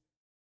us.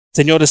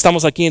 Señor,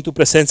 estamos aquí en tu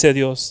presencia,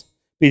 Dios,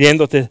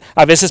 pidiéndote.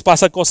 A veces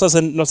pasa cosas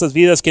en nuestras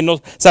vidas que no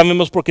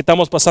sabemos por qué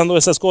estamos pasando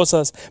esas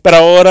cosas, pero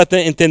ahora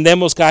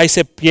entendemos que hay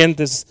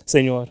serpientes,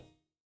 Señor,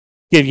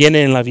 que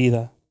vienen en la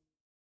vida.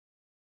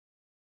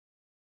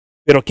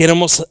 Pero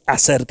queremos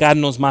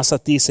acercarnos más a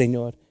ti,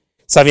 Señor,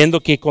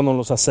 sabiendo que cuando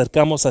nos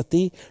acercamos a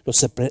ti,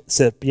 los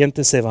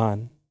serpientes se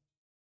van.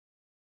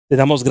 Te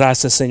damos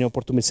gracias, Señor,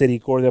 por tu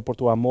misericordia, por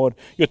tu amor.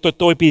 Yo te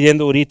estoy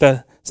pidiendo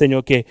ahorita,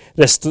 Señor, que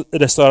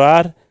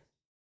restaurar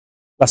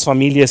las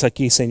familias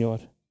aquí,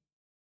 Señor.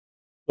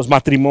 los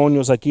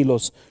matrimonios aquí,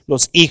 los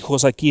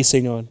hijos aquí,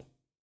 Señor.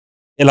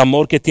 El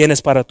amor que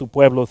tienes para tu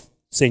pueblo,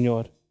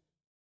 Señor.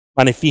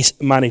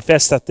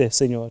 Manifiéstate,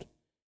 Señor,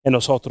 en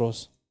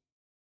nosotros.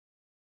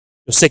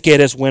 Yo sé que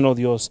eres bueno,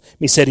 Dios,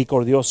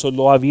 misericordioso.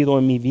 Lo ha habido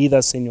en mi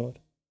vida, Señor.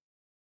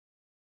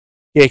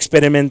 Que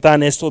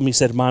experimentan esto,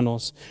 mis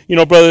hermanos. You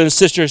know, brothers and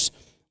sisters,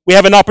 we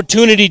have an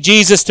opportunity,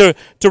 Jesus, to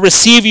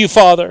receive you,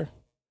 Father.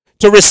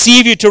 To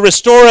receive you, to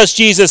restore us,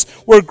 Jesus.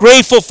 We're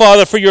grateful,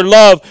 Father, for your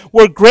love.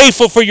 We're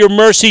grateful for your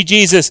mercy,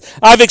 Jesus.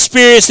 I've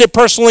experienced it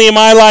personally in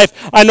my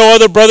life. I know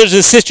other brothers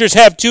and sisters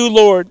have too,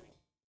 Lord.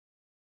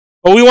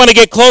 But we want to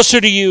get closer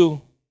to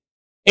you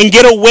and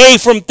get away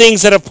from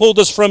things that have pulled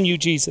us from you,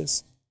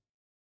 Jesus.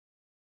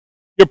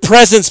 Your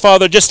presence,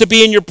 Father, just to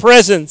be in your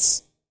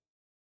presence.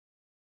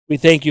 We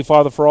thank you,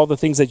 Father, for all the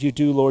things that you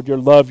do, Lord, your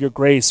love, your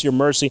grace, your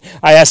mercy.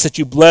 I ask that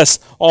you bless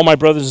all my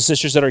brothers and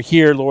sisters that are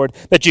here, Lord,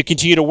 that you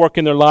continue to work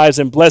in their lives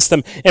and bless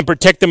them and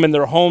protect them in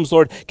their homes,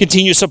 Lord.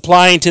 Continue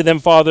supplying to them,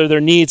 Father, their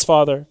needs,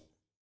 Father.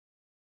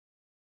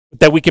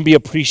 That we can be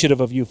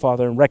appreciative of you,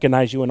 Father, and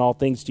recognize you in all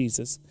things,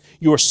 Jesus.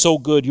 You are so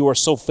good. You are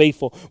so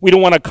faithful. We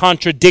don't want to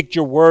contradict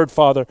your word,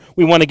 Father.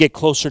 We want to get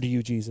closer to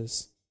you,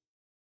 Jesus.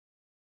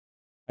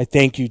 I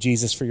thank you,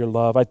 Jesus, for your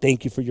love. I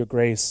thank you for your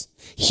grace.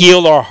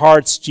 Heal our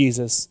hearts,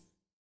 Jesus.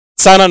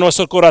 Sana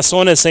nuestros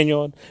corazones,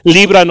 Señor.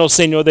 Líbranos,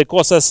 Señor, de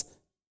cosas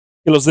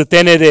que los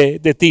detiene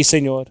de ti,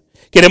 Señor.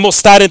 Queremos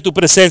estar en tu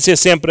presencia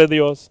siempre,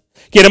 Dios.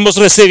 Queremos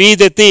recibir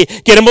de ti.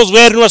 Queremos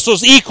ver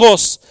nuestros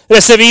hijos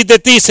recibir de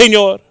ti,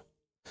 Señor.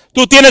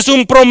 Tú tienes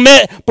una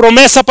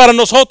promesa para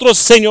nosotros,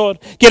 Señor.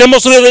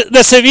 Queremos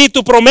recibir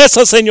tu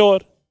promesa,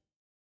 Señor.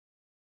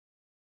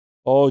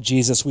 Oh,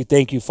 Jesus, we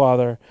thank you,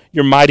 Father.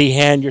 Your mighty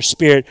hand, your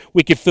spirit.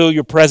 We can feel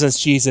your presence,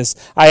 Jesus.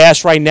 I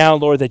ask right now,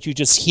 Lord, that you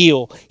just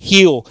heal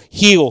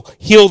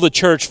the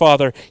church,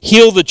 Father.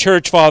 Heal the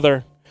church,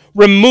 Father.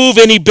 Remove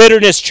any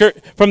bitterness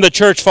from the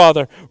church,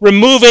 Father.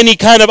 Remove any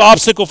kind of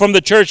obstacle from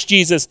the church,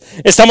 Jesus.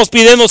 Estamos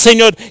pidiendo,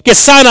 Señor, que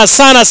sana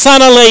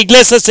la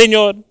iglesia,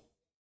 Señor.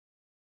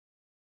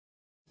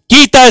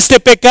 Quita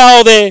este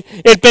pecado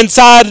el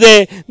pensar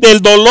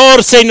del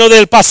dolor, Señor,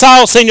 del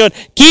pasado, Señor.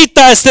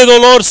 Quita este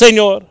dolor,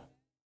 Señor.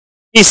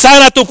 Y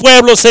sana tu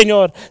pueblo,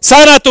 Señor.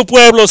 Sana tu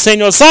pueblo,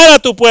 Señor. Sana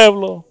tu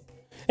pueblo.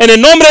 En el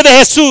nombre de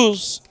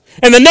Jesús.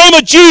 In the name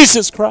of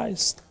Jesus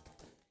Christ.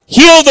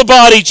 Heal the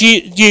body,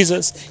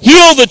 Jesus.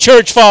 Heal the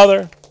church,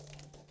 Father.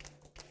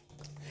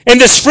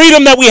 And this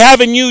freedom that we have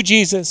in you,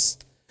 Jesus.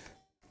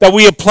 That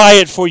we apply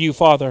it for you,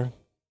 Father.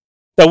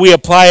 That we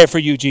apply it for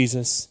you,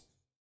 Jesus.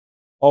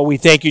 Oh, we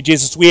thank you,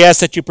 Jesus. We ask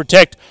that you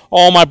protect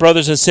all my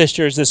brothers and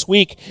sisters this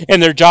week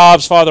in their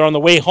jobs, Father, on the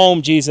way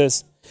home,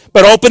 Jesus.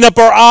 But open up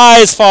our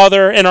eyes,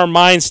 Father, and our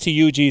minds to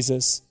you,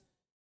 Jesus.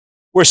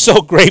 We're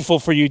so grateful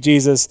for you,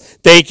 Jesus.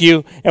 Thank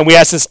you. And we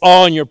ask this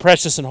all in your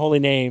precious and holy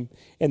name.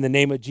 In the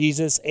name of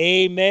Jesus,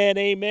 amen,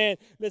 amen.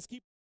 Let's keep